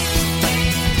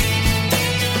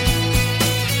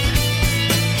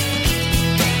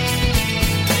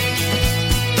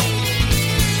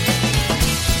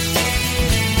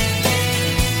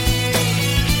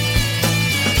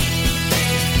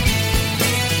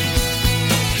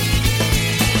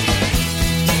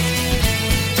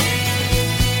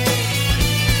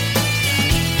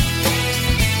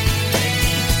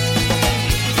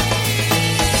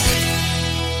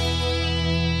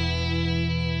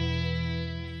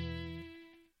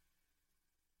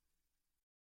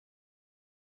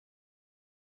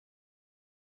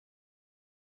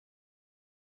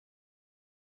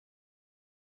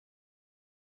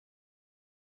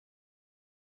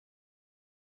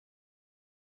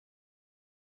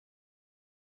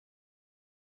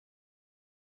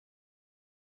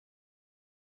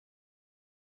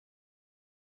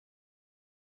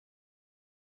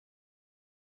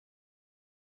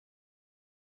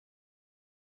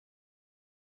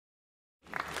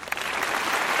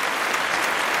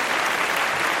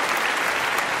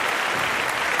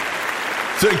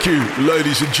 Thank you,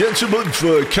 ladies and gentlemen,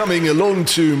 for coming along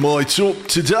to my talk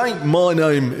today. My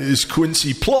name is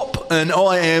Quincy Plop, and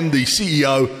I am the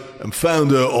CEO and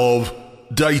founder of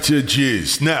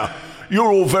DataJizz. Now,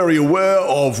 you're all very aware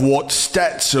of what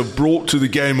stats have brought to the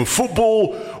game of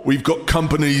football. We've got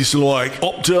companies like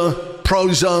Opta,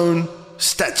 Prozone,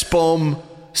 StatsBomb,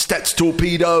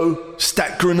 StatsTorpedo,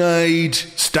 StatGrenade,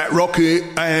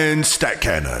 StatRocket, and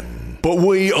StatCannon. But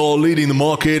we are leading the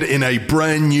market in a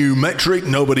brand new metric.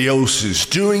 Nobody else is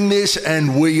doing this,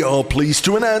 and we are pleased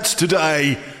to announce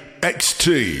today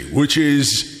XT, which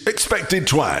is expected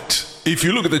twat. If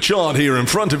you look at the chart here in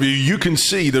front of you, you can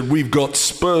see that we've got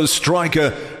Spurs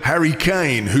striker Harry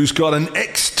Kane, who's got an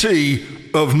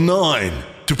XT of 9.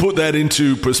 To put that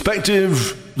into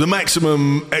perspective, the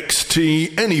maximum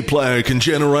XT any player can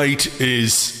generate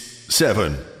is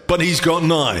 7. But he's got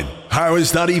 9. How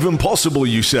is that even possible,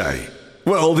 you say?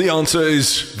 Well, the answer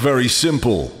is very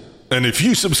simple. And if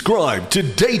you subscribe to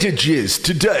DataJizz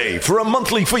today for a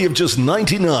monthly fee of just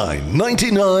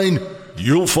 $99.99,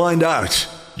 you'll find out.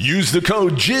 Use the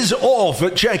code JIZZOFF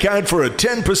at checkout for a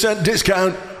 10%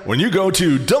 discount when you go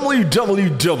to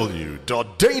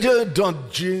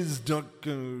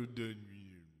www.data.jizz.co.uk.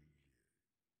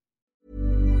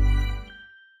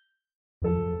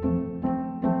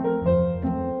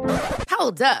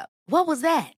 Hold up. What was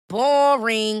that?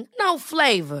 Boring. No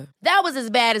flavor. That was as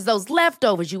bad as those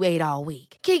leftovers you ate all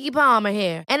week. Keke Palmer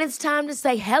here, and it's time to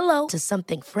say hello to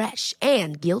something fresh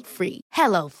and guilt-free.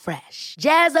 Hello Fresh.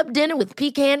 Jazz up dinner with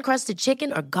pecan-crusted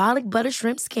chicken or garlic butter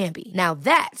shrimp scampi. Now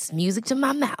that's music to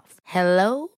my mouth.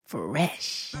 Hello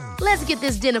Fresh. Let's get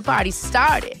this dinner party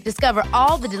started. Discover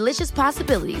all the delicious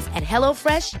possibilities at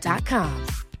HelloFresh.com.